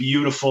so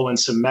beautiful and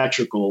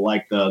symmetrical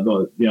like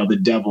the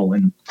devil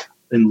in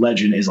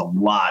Legend is a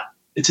lot.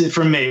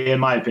 For me,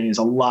 in my opinion, is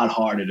a lot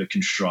harder to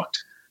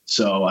construct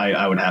So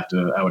I would have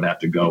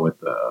to go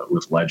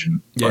with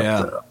Legend.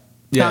 Yeah. But,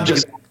 yeah.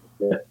 just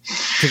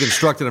to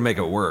construct it and make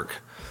it work.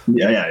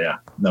 Yeah.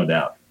 No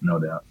doubt.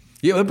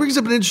 Yeah, that brings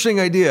up an interesting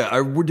idea.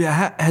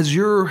 How has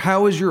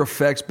your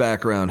effects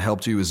background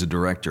helped you as a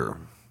director?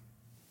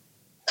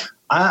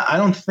 I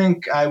don't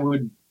think I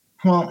would.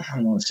 Well, I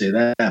don't want to say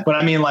that, but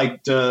I mean,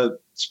 like, the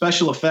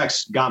special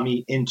effects got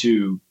me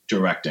into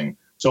directing.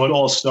 So it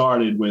all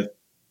started with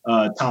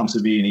Tom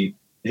Savini,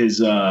 his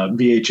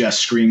VHS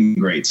screen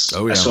greats.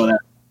 Oh yeah. I saw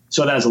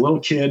that as a little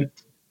kid,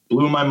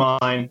 blew my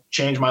mind,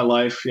 changed my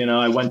life. You know,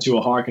 I went to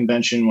a horror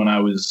convention when I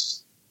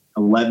was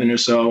 11 or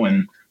so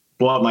and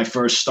bought my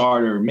first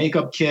starter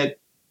makeup kit.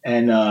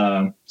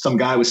 And some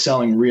guy was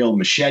selling real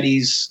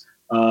machetes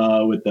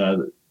with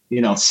the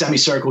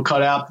semicircle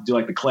cut out to do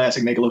like the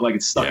classic, make it look like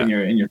it's stuck in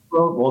your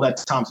throat. All that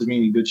Tom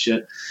Savini good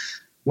shit.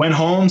 Went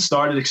home,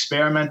 started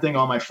experimenting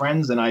on my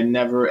friends, and I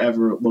never,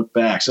 ever looked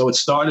back. So it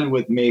started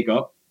with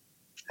makeup.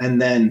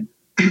 And then,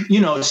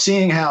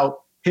 seeing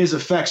how his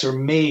effects are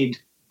made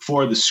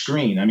for the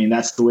screen. I mean,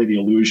 that's the way the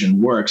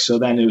illusion works. So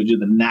then the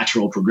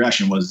natural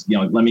progression was,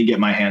 let me get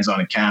my hands on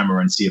a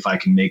camera and see if I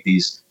can make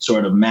these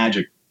sort of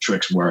magic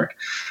tricks work.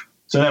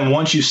 So then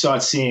once you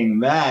start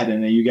seeing that,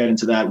 and then you get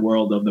into that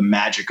world of the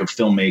magic of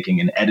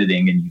filmmaking and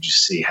editing, and you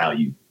just see how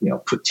you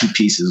put two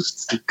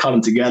pieces, cut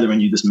them together,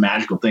 and this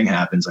magical thing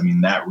happens. I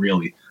mean, that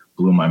really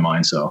blew my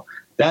mind. So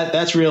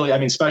that's really, I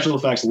mean, special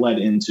effects led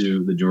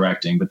into the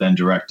directing, but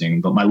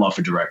my love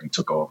for directing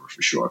took over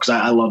for sure. Because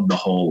I love the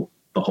whole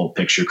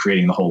picture,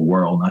 creating the whole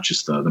world, not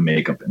just the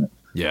makeup in it.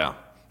 Yeah.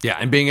 Yeah,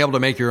 and being able to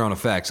make your own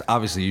effects,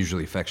 obviously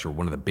usually effects are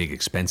one of the big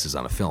expenses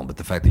on a film, but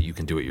the fact that you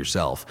can do it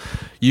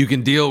yourself, you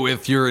can deal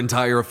with your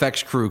entire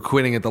effects crew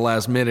quitting at the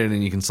last minute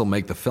and you can still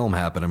make the film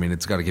happen. I mean,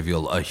 it's got to give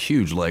you a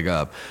huge leg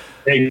up.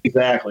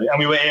 Exactly. And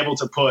we were able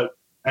to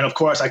and of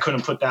course I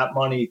couldn't put that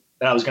money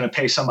that I was going to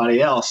pay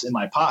somebody else in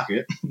my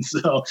pocket.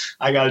 So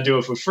I got to do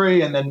it for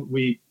free. And then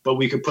we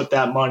could put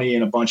that money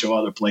in a bunch of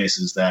other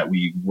places that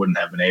we wouldn't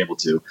have been able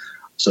to.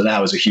 So that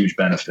was a huge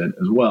benefit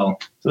as well.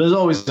 So there's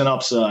always an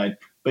upside.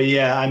 But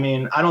yeah, I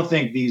mean, I don't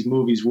think these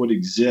movies would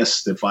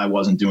exist if I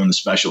wasn't doing the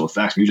special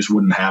effects. We just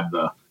wouldn't have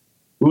the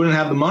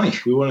money.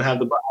 We wouldn't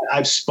have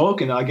I've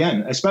spoken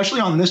again, especially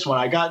on this one.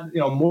 I got,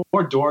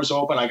 more doors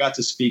open. I got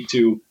to speak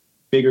to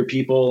bigger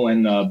people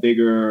and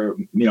bigger,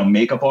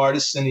 makeup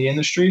artists in the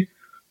industry.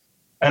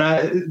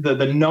 And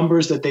the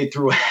numbers that they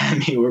threw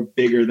at me were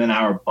bigger than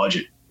our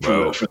budget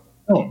for the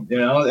film,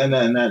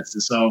 and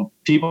that's, so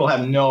people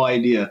have no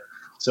idea.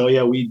 So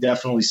yeah, we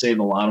definitely saved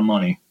a lot of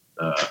money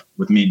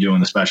with me doing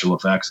the special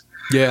effects.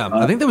 Yeah,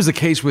 I think that was the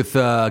case with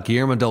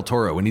Guillermo del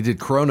Toro. When he did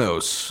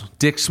Kronos,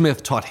 Dick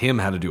Smith taught him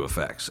how to do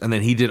effects, and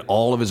then he did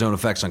all of his own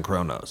effects on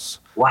Kronos.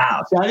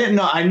 Wow. See, I didn't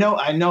know.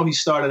 I know he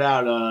started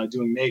out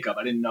doing makeup.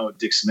 I didn't know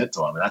Dick Smith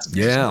taught him. That's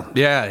amazing.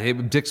 Yeah.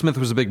 Dick Smith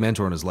was a big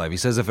mentor in his life. He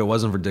says if it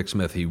wasn't for Dick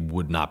Smith, he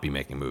would not be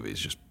making movies,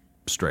 just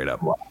straight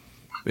up. Wow.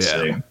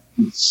 Yeah.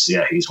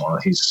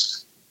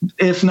 He's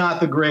if not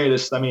the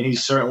greatest. I mean,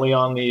 he's certainly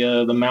on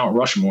the Mount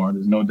Rushmore.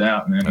 There's no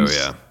doubt, man.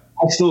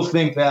 I still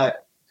think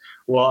that,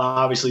 well,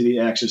 obviously The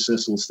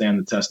Exorcist will stand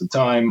the test of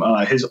time.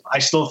 I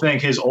still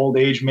think his old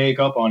age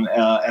makeup on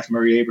F.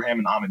 Murray Abraham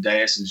and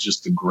Amadeus is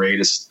just the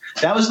greatest.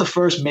 That was the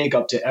first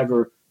makeup to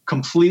ever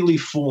completely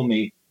fool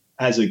me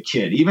as a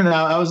kid. Even though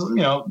I was,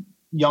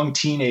 young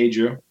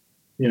teenager,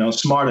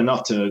 smart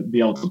enough to be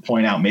able to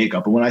point out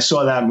makeup. But when I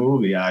saw that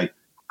movie, I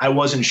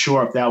wasn't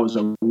sure if that was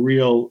a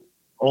real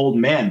old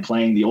man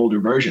playing the older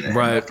version of him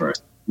at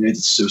first.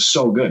 It's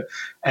so good.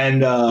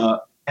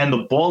 And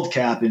the bald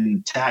cap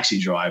in Taxi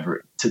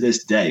Driver to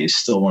this day is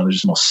still one of the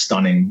just most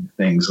stunning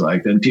things.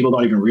 Like, that people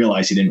don't even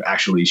realize he didn't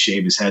actually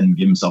shave his head and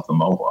give himself the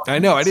mohawk. I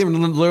know. I didn't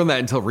even learn that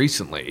until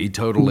recently. He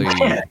totally.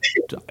 I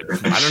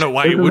don't know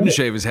why he wouldn't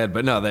shave his head,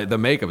 but no, the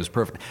makeup is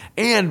perfect.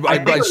 And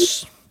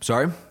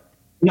sorry.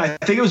 No, I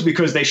think it was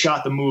because they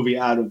shot the movie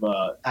out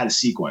of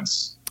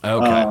sequence.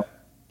 Okay.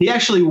 He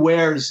actually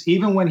wears,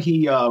 even when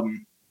he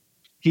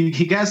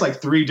has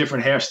like 3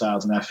 different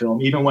hairstyles in that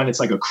film, even when it's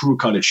like a crew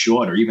cut it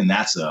short, or even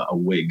that's a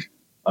wig.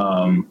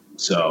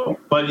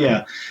 But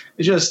yeah,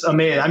 it's just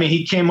amazing. I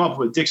mean,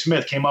 Dick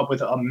Smith came up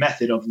with a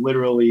method of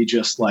literally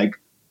just like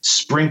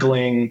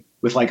sprinkling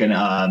with like an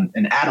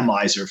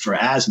atomizer for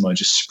asthma,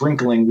 just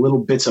sprinkling little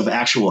bits of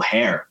actual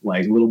hair,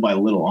 like little by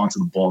little onto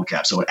the bald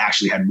cap. So it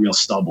actually had real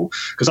stubble.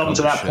 Because up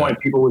until that point,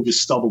 people would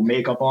just stubble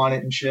makeup on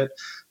it and shit.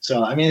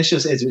 So, I mean, it's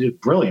just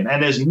brilliant.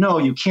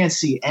 And you can't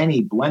see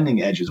any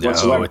blending edges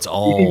whatsoever. No, it's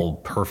all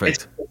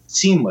perfect. It's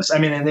seamless. I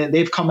mean, and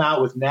they've come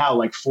out with now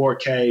like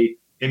 4K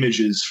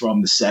images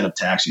from the set of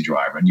Taxi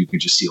Driver, and you can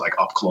just see like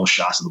up close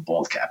shots of the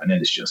bald cap, and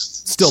it is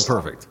just still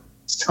perfect.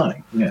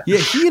 Stunning. Yeah. Yeah,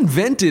 he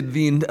invented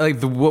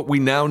what we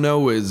now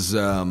know as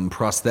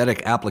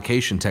prosthetic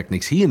application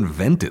techniques. He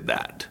invented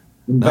that.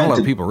 Not a lot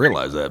of people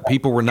realize that.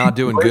 People were not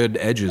doing good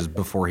edges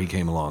before he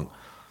came along.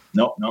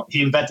 Nope.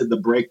 He invented the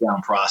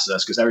breakdown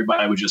process because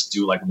everybody would just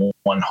do like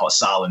one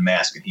solid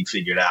mask, and he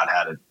figured out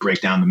how to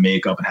break down the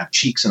makeup and have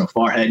cheeks and a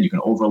forehead. And you can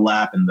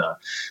overlap, and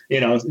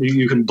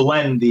you can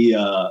blend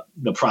the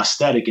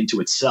prosthetic into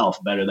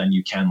itself better than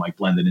you can like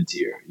blend it into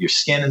your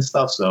skin and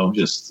stuff. So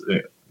just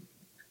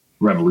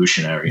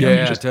revolutionary.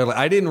 Yeah, totally.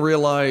 I didn't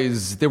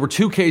realize there were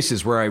two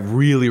cases where I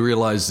really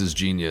realized his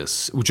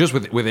genius, just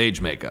with age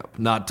makeup.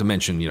 Not to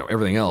mention,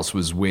 everything else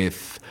was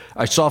with.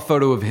 I saw a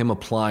photo of him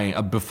applying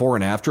a before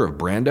and after of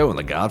Brando and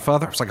The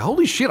Godfather. I was like,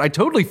 holy shit! I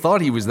totally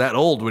thought he was that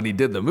old when he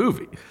did the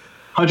movie.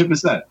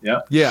 100%. Yeah.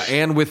 Yeah,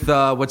 and with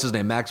what's his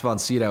name, Max von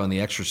Sydow in The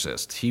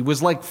Exorcist, he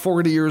was like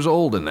 40 years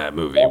old in that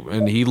movie,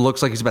 and he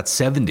looks like he's about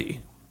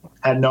 70.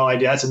 Had no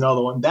idea. That's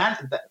another one.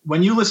 That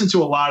when you listen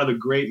to a lot of the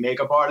great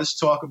makeup artists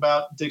talk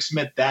about Dick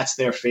Smith, that's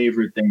their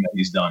favorite thing that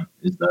he's done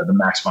is the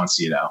Max von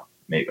Sydow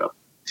makeup.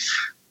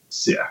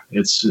 So, yeah,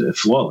 it's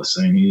flawless.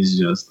 I mean, he's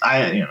just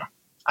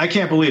I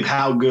can't believe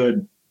how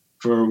good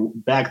for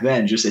back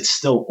then. Just it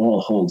still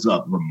all holds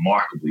up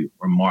remarkably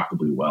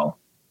well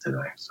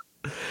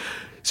today.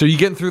 So you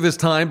getting through this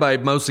time by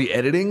mostly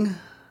editing?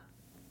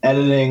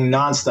 Editing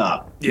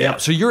nonstop. Yeah.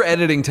 So you're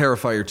editing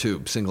Terrifier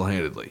 2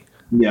 single-handedly.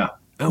 Yeah.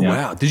 Oh,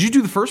 wow. Did you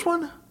do the first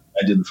one?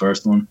 I did the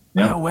first one.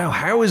 Yeah. Oh, wow.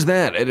 How is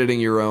that,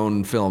 editing your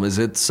own film? Is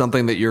it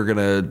something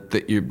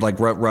that like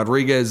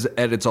Rodriguez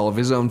edits all of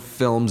his own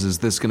films? Is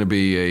this going to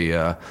be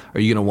are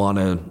you going to want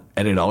to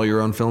edit all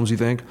your own films, you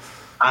think?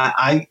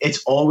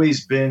 It's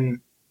always been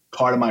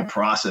part of my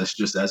process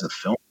just as a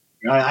film.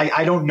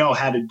 I don't know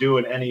how to do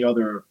it any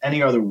other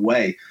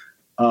way.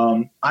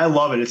 I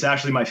love it. It's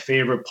actually my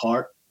favorite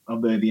part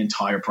of the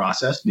entire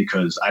process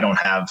because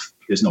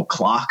there's no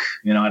clock.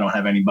 I don't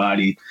have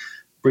anybody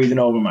breathing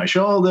over my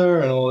shoulder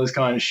and all this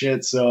kind of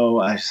shit.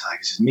 So it's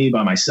just me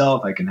by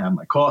myself. I can have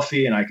my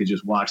coffee and I could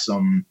just watch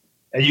and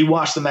you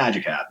watch the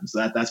magic happen.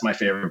 So that's my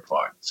favorite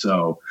part.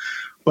 So,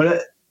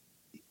 but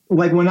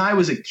like when I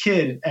was a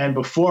kid and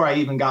before I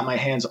even got my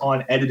hands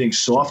on editing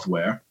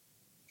software,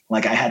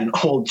 like I had an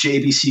old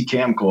JVC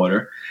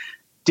camcorder,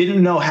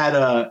 didn't know how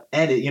to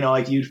edit,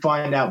 like you'd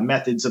find out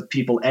methods of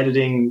people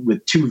editing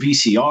with 2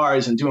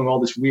 VCRs and doing all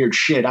this weird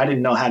shit. I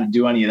didn't know how to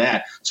do any of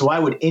that. So I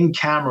would in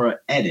camera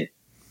edit.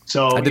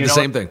 So I did the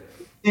same thing.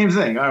 Same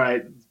thing. All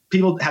right.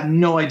 People have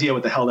no idea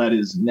what the hell that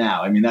is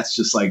now. I mean, that's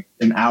just like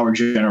an our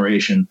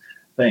generation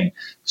thing.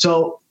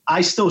 So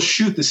I still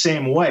shoot the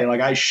same way. Like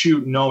I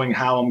shoot knowing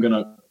how I'm going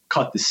to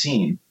cut the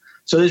scene.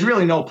 So there's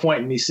really no point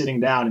in me sitting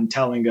down and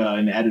telling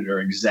an editor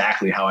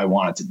exactly how I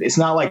want it to be. It's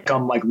not like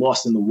I'm like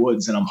lost in the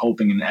woods and I'm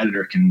hoping an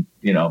editor can,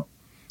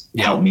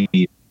 help me,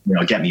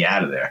 get me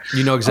out of there.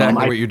 You know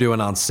exactly what you're doing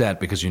on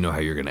set because you know how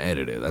you're going to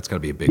edit it. That's got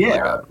to be a big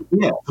leg up.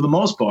 Yeah, for the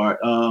most part,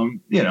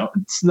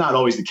 it's not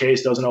always the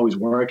case. Doesn't always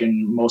work.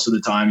 And most of the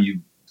time you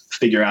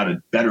figure out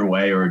a better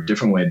way or a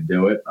different way to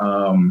do it.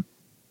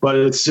 But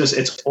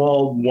it's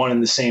all one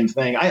and the same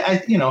thing.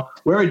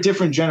 We're a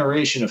different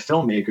generation of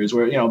filmmakers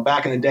where,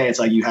 back in the day, it's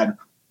like you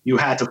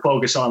had to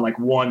focus on like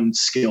one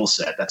skill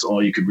set. That's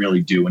all you could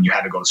really do when you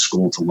had to go to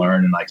school to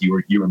learn. And like you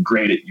were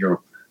great at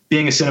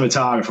being a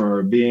cinematographer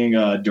or being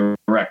a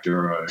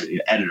director or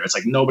editor. It's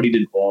like nobody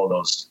did all of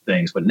those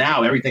things. But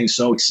now everything's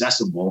so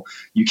accessible.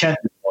 You can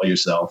do it all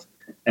yourself.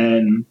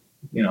 And,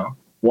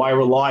 why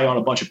rely on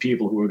a bunch of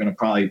people who are going to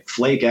probably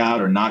flake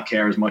out or not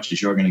care as much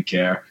as you're going to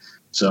care?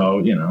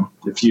 So,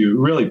 if you're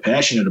really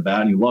passionate about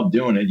it and you love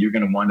doing it, you're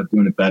going to wind up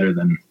doing it better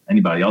than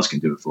anybody else can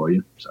do it for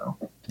you. So,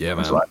 yeah,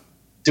 man.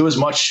 Do as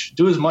much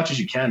as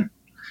you can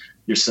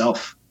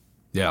yourself.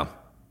 Yeah.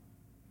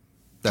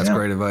 That's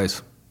great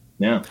advice.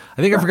 Yeah.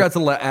 I think I forgot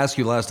to ask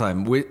you last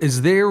time.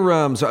 Is there,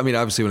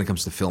 obviously when it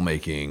comes to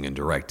filmmaking and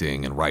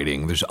directing and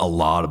writing, there's a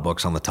lot of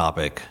books on the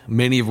topic,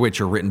 many of which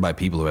are written by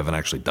people who haven't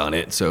actually done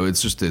it. So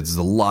it's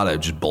a lot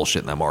of just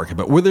bullshit in that market.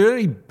 But were there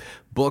any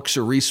books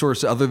or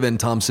resources other than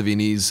Tom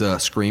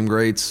Savini's Scream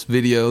Greats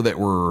video that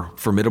were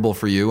formidable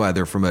for you,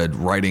 either from a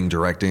writing,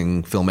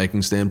 directing,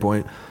 filmmaking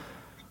standpoint?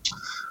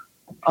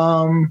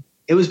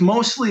 It was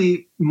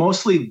mostly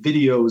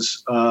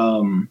videos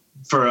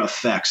for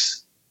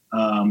effects.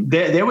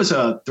 There was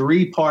a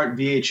 3-part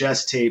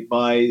VHS tape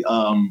by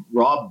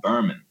Rob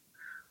Berman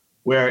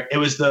where it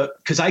was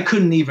because I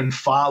couldn't even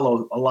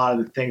follow a lot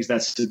of the things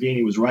that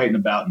Savini was writing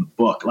about in the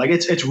book. Like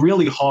it's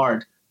really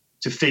hard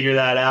to figure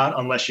that out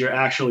unless you're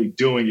actually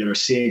doing it or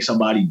seeing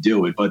somebody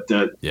do it. But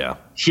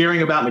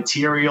hearing about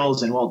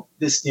materials and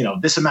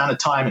this amount of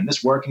time and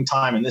this working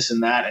time and this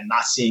and that and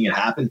not seeing it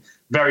happen,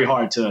 very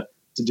hard to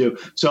do.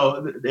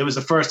 So it was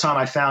the first time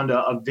I found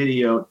a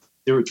video.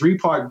 There were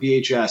 3-part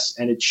VHS,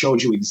 and it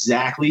showed you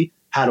exactly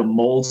how to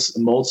mold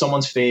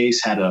someone's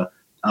face, how to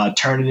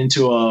turn it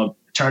into a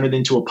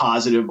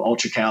positive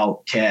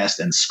ultracal cast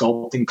and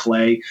sculpting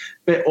clay,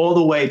 but all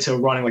the way to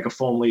running like a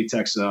foam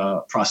latex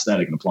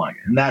prosthetic and applying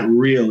it. And that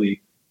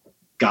really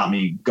got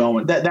me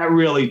going. That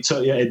really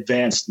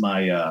advanced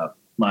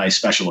my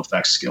special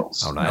effects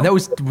skills. Oh, nice. And that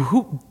was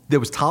who? There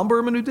was Tom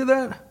Berman who did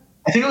that?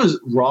 I think it was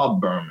Rob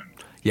Berman.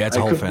 Yeah, it's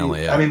a whole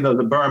family. Yeah. I mean, the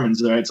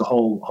Bermans, it's a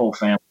whole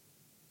family.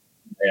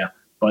 Yeah.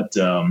 But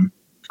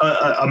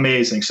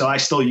Amazing. So I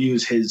still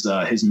use his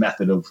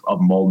method of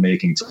mold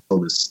making till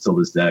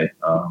this day.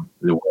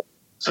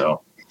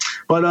 So,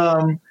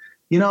 but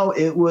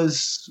it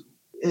was,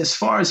 as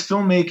far as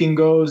filmmaking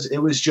goes, it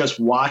was just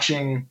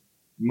watching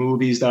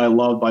movies that I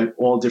loved by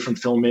all different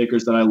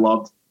filmmakers that I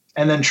loved,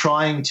 and then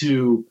trying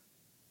to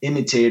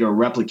imitate or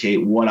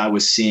replicate what I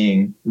was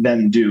seeing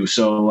them do.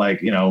 So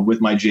like, with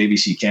my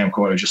JVC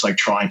camcorder, just like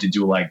trying to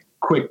do like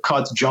quick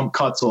cuts, jump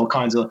cuts, all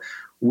kinds of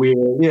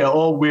weird,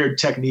 all weird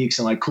techniques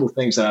and like cool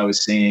things that I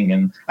was seeing.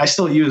 And I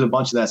still use a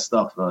bunch of that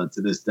stuff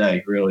to this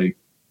day, really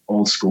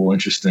old school,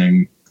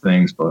 interesting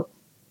things. But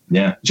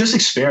yeah, just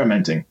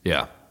experimenting.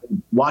 Yeah.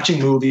 Watching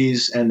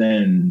movies and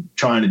then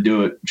trying to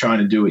do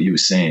what you were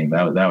seeing.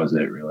 That was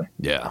it, really.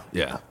 Yeah.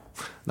 Yeah.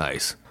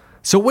 Nice.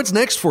 So what's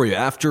next for you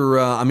after,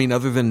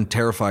 other than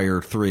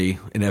Terrifier 3,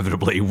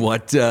 inevitably,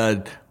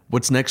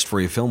 what's next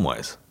for you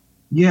film-wise?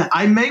 Yeah,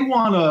 I may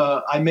want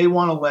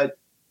to let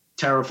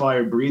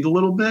Terrifier breathe a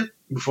little bit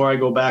before I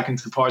go back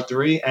into part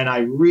 3. And I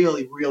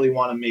really, really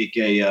want to make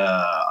a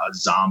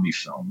zombie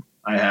film.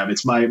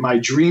 It's my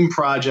dream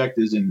project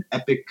is an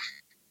epic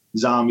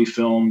zombie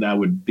film that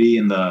would be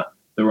in the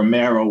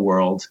Romero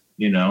world.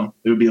 It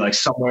would be like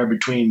somewhere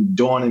between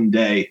dawn and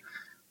day.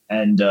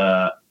 And,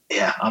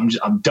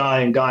 I'm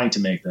dying to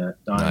make that.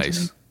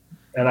 Nice.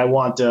 And I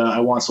want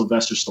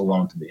Sylvester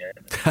Stallone to be in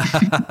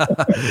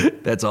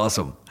it. That's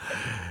awesome.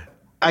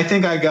 I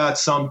think I got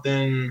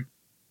something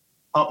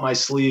up my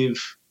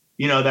sleeve,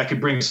 that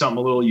could bring something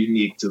a little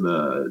unique to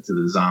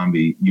the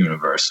zombie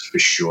universe for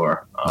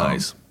sure.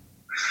 Nice.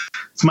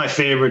 It's my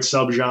favorite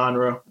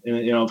subgenre,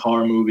 of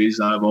horror movies.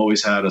 I've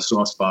always had a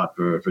soft spot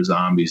for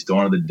zombies.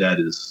 Dawn of the Dead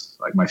is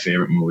like my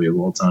favorite movie of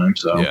all time.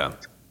 So yeah.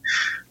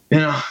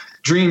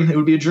 It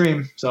would be a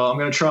dream. So I'm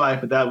going to try,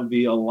 but that would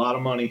be a lot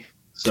of money.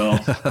 So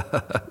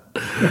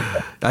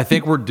I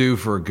think we're due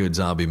for a good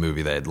zombie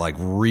movie that like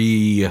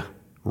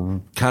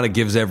kind of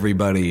gives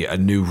everybody a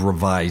new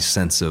revised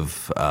sense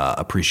of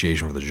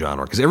appreciation for the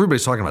genre. Because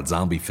everybody's talking about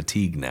zombie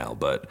fatigue now,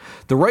 but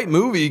the right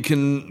movie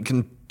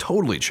can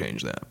totally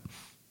change that.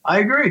 I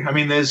agree. I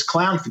mean, there's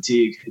clown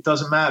fatigue. It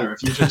doesn't matter.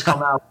 If you just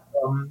come out,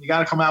 you got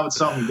to come out with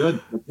something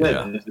good. That's it.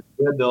 Yeah. If it's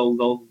good,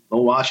 they'll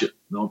watch it.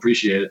 They'll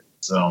appreciate it.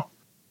 So,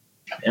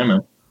 yeah,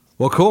 man.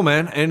 Well, cool,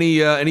 man.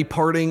 Any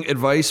parting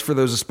advice for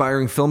those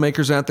aspiring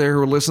filmmakers out there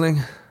who are listening?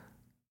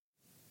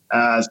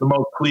 It's the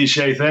most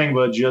cliche thing,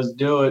 but just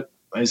do it.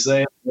 I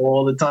say it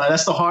all the time.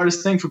 That's the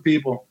hardest thing for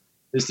people,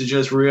 is to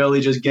just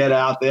really just get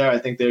out there. I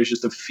think there's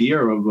just a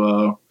fear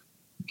of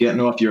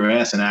getting off your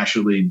ass and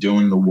actually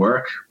doing the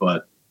work,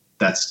 but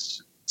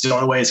it's the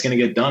only way it's going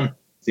to get done.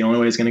 It's the only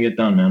way it's going to get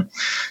done, man.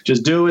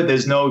 Just do it.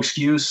 There's no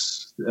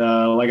excuse.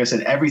 Like I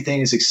said,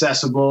 everything is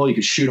accessible. You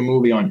can shoot a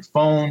movie on your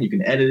phone. You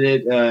can edit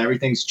it.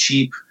 Everything's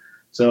cheap.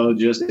 So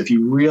just if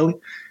you really,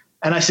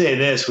 and I say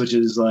this, which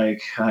is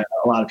like, a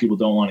lot of people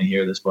don't want to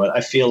hear this, but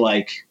I feel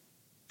like,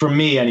 for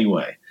me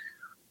anyway,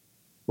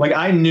 like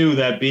I knew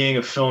that being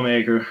a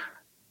filmmaker,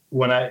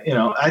 when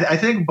I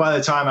think by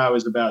the time I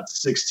was about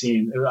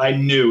 16, I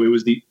knew it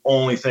was the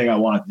only thing I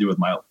wanted to do with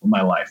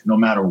my life, no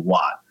matter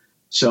what.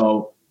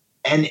 So,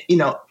 and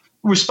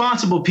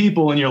responsible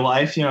people in your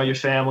life, your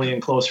family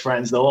and close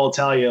friends, they'll all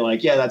tell you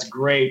like, yeah, that's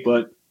great,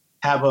 but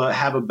have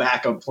a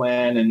backup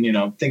plan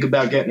and, think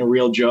about getting a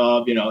real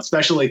job,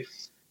 especially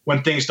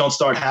when things don't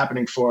start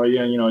happening for you.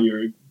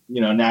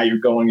 Now you're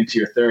going into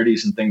your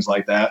 30s and things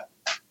like that.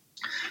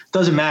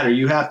 Doesn't matter.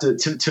 You have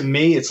to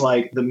me, it's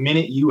like the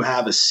minute you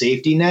have a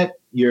safety net,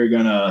 you're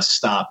going to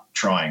stop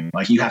trying.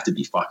 Like you have to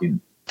be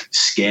fucking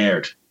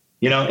scared.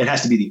 It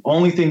has to be the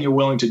only thing you're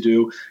willing to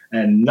do,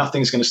 and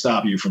nothing's going to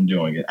stop you from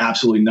doing it.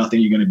 Absolutely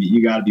nothing.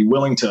 You got to be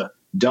willing to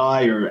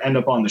die or end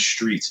up on the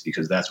streets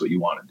because that's what you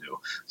want to do.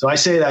 So I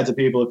say that to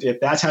people. If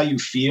that's how you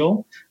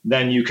feel,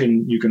 then you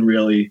can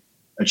really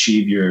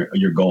achieve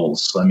your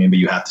goals. I mean, but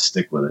you have to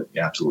stick with it.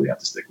 You absolutely have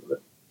to stick with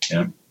it.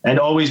 Yeah. And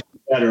always be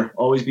better.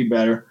 Always be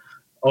better.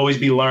 Always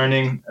be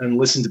learning and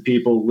listen to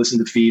people, listen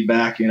to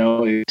feedback,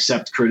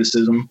 accept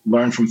criticism,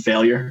 learn from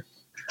failure.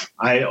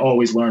 I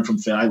always learn from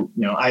failure.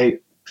 I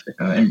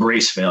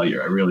embrace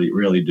failure. I really,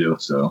 really do.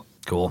 So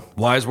cool.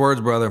 Wise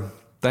words, brother.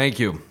 Thank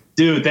you.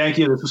 Dude, thank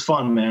you. This was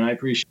fun, man. I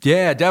appreciate it.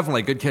 Yeah,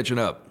 definitely. Good catching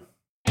up.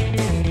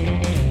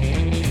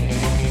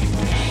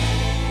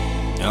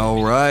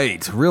 All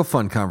right. Real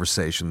fun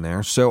conversation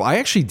there. So I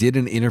actually did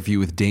an interview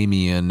with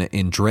Damien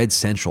in Dread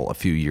Central a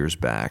few years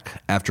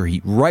back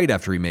right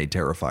after he made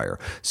Terrifier.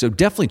 So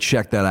definitely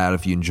check that out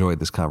if you enjoyed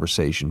this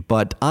conversation.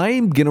 But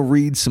I'm going to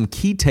read some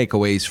key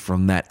takeaways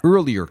from that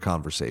earlier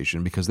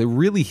conversation because they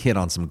really hit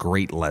on some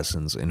great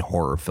lessons in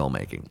horror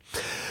filmmaking.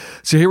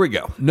 So here we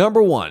go.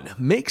 Number 1,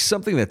 make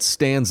something that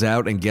stands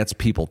out and gets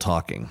people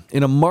talking.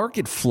 In a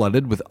market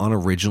flooded with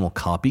unoriginal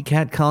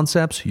copycat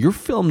concepts, your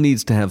film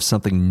needs to have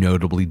something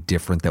notably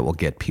different that will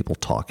get people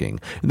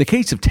talking. In the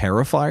case of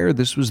Terrifier,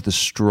 this was the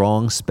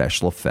strong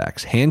special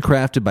effects,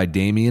 handcrafted by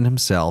Damien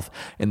himself,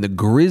 and the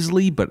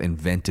grisly but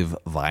inventive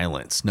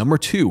violence. Number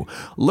 2,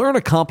 learn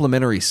a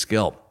complementary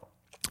skill.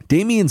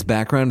 Damien's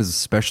background as a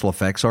special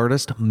effects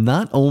artist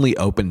not only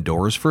opened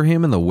doors for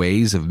him in the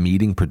ways of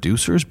meeting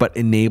producers, but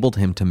enabled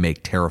him to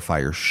make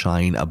Terrifier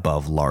shine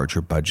above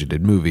larger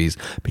budgeted movies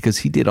because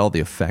he did all the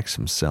effects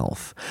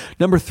himself.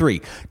 Number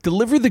 3,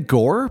 deliver the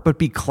gore, but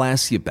be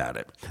classy about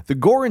it. The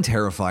gore in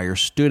Terrifier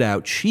stood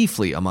out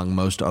chiefly among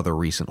most other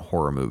recent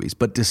horror movies,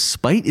 but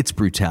despite its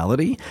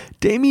brutality,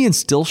 Damien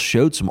still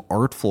showed some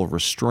artful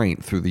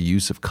restraint through the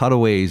use of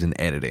cutaways and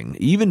editing,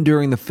 even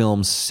during the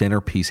film's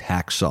centerpiece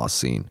hacksaw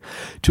scene.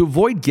 To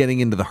avoid getting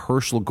into the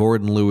Herschel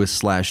Gordon Lewis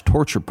 /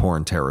 torture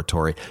porn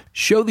territory,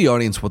 show the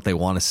audience what they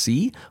want to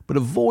see, but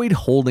avoid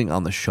holding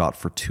on the shot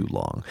for too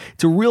long.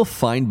 It's a real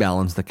fine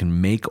balance that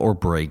can make or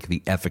break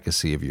the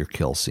efficacy of your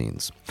kill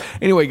scenes.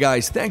 Anyway,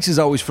 guys, thanks as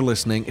always for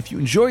listening. If you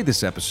enjoyed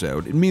this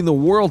episode, it'd mean the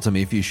world to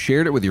me if you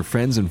shared it with your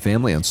friends and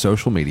family on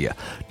social media.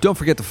 Don't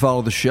forget to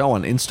follow the show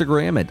on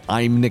Instagram at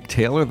I'm Nick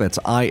Taylor, that's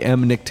I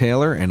am Nick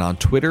Taylor, and on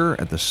Twitter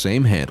at the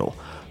same handle.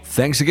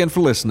 Thanks again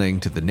for listening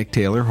to The Nick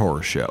Taylor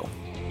Horror Show.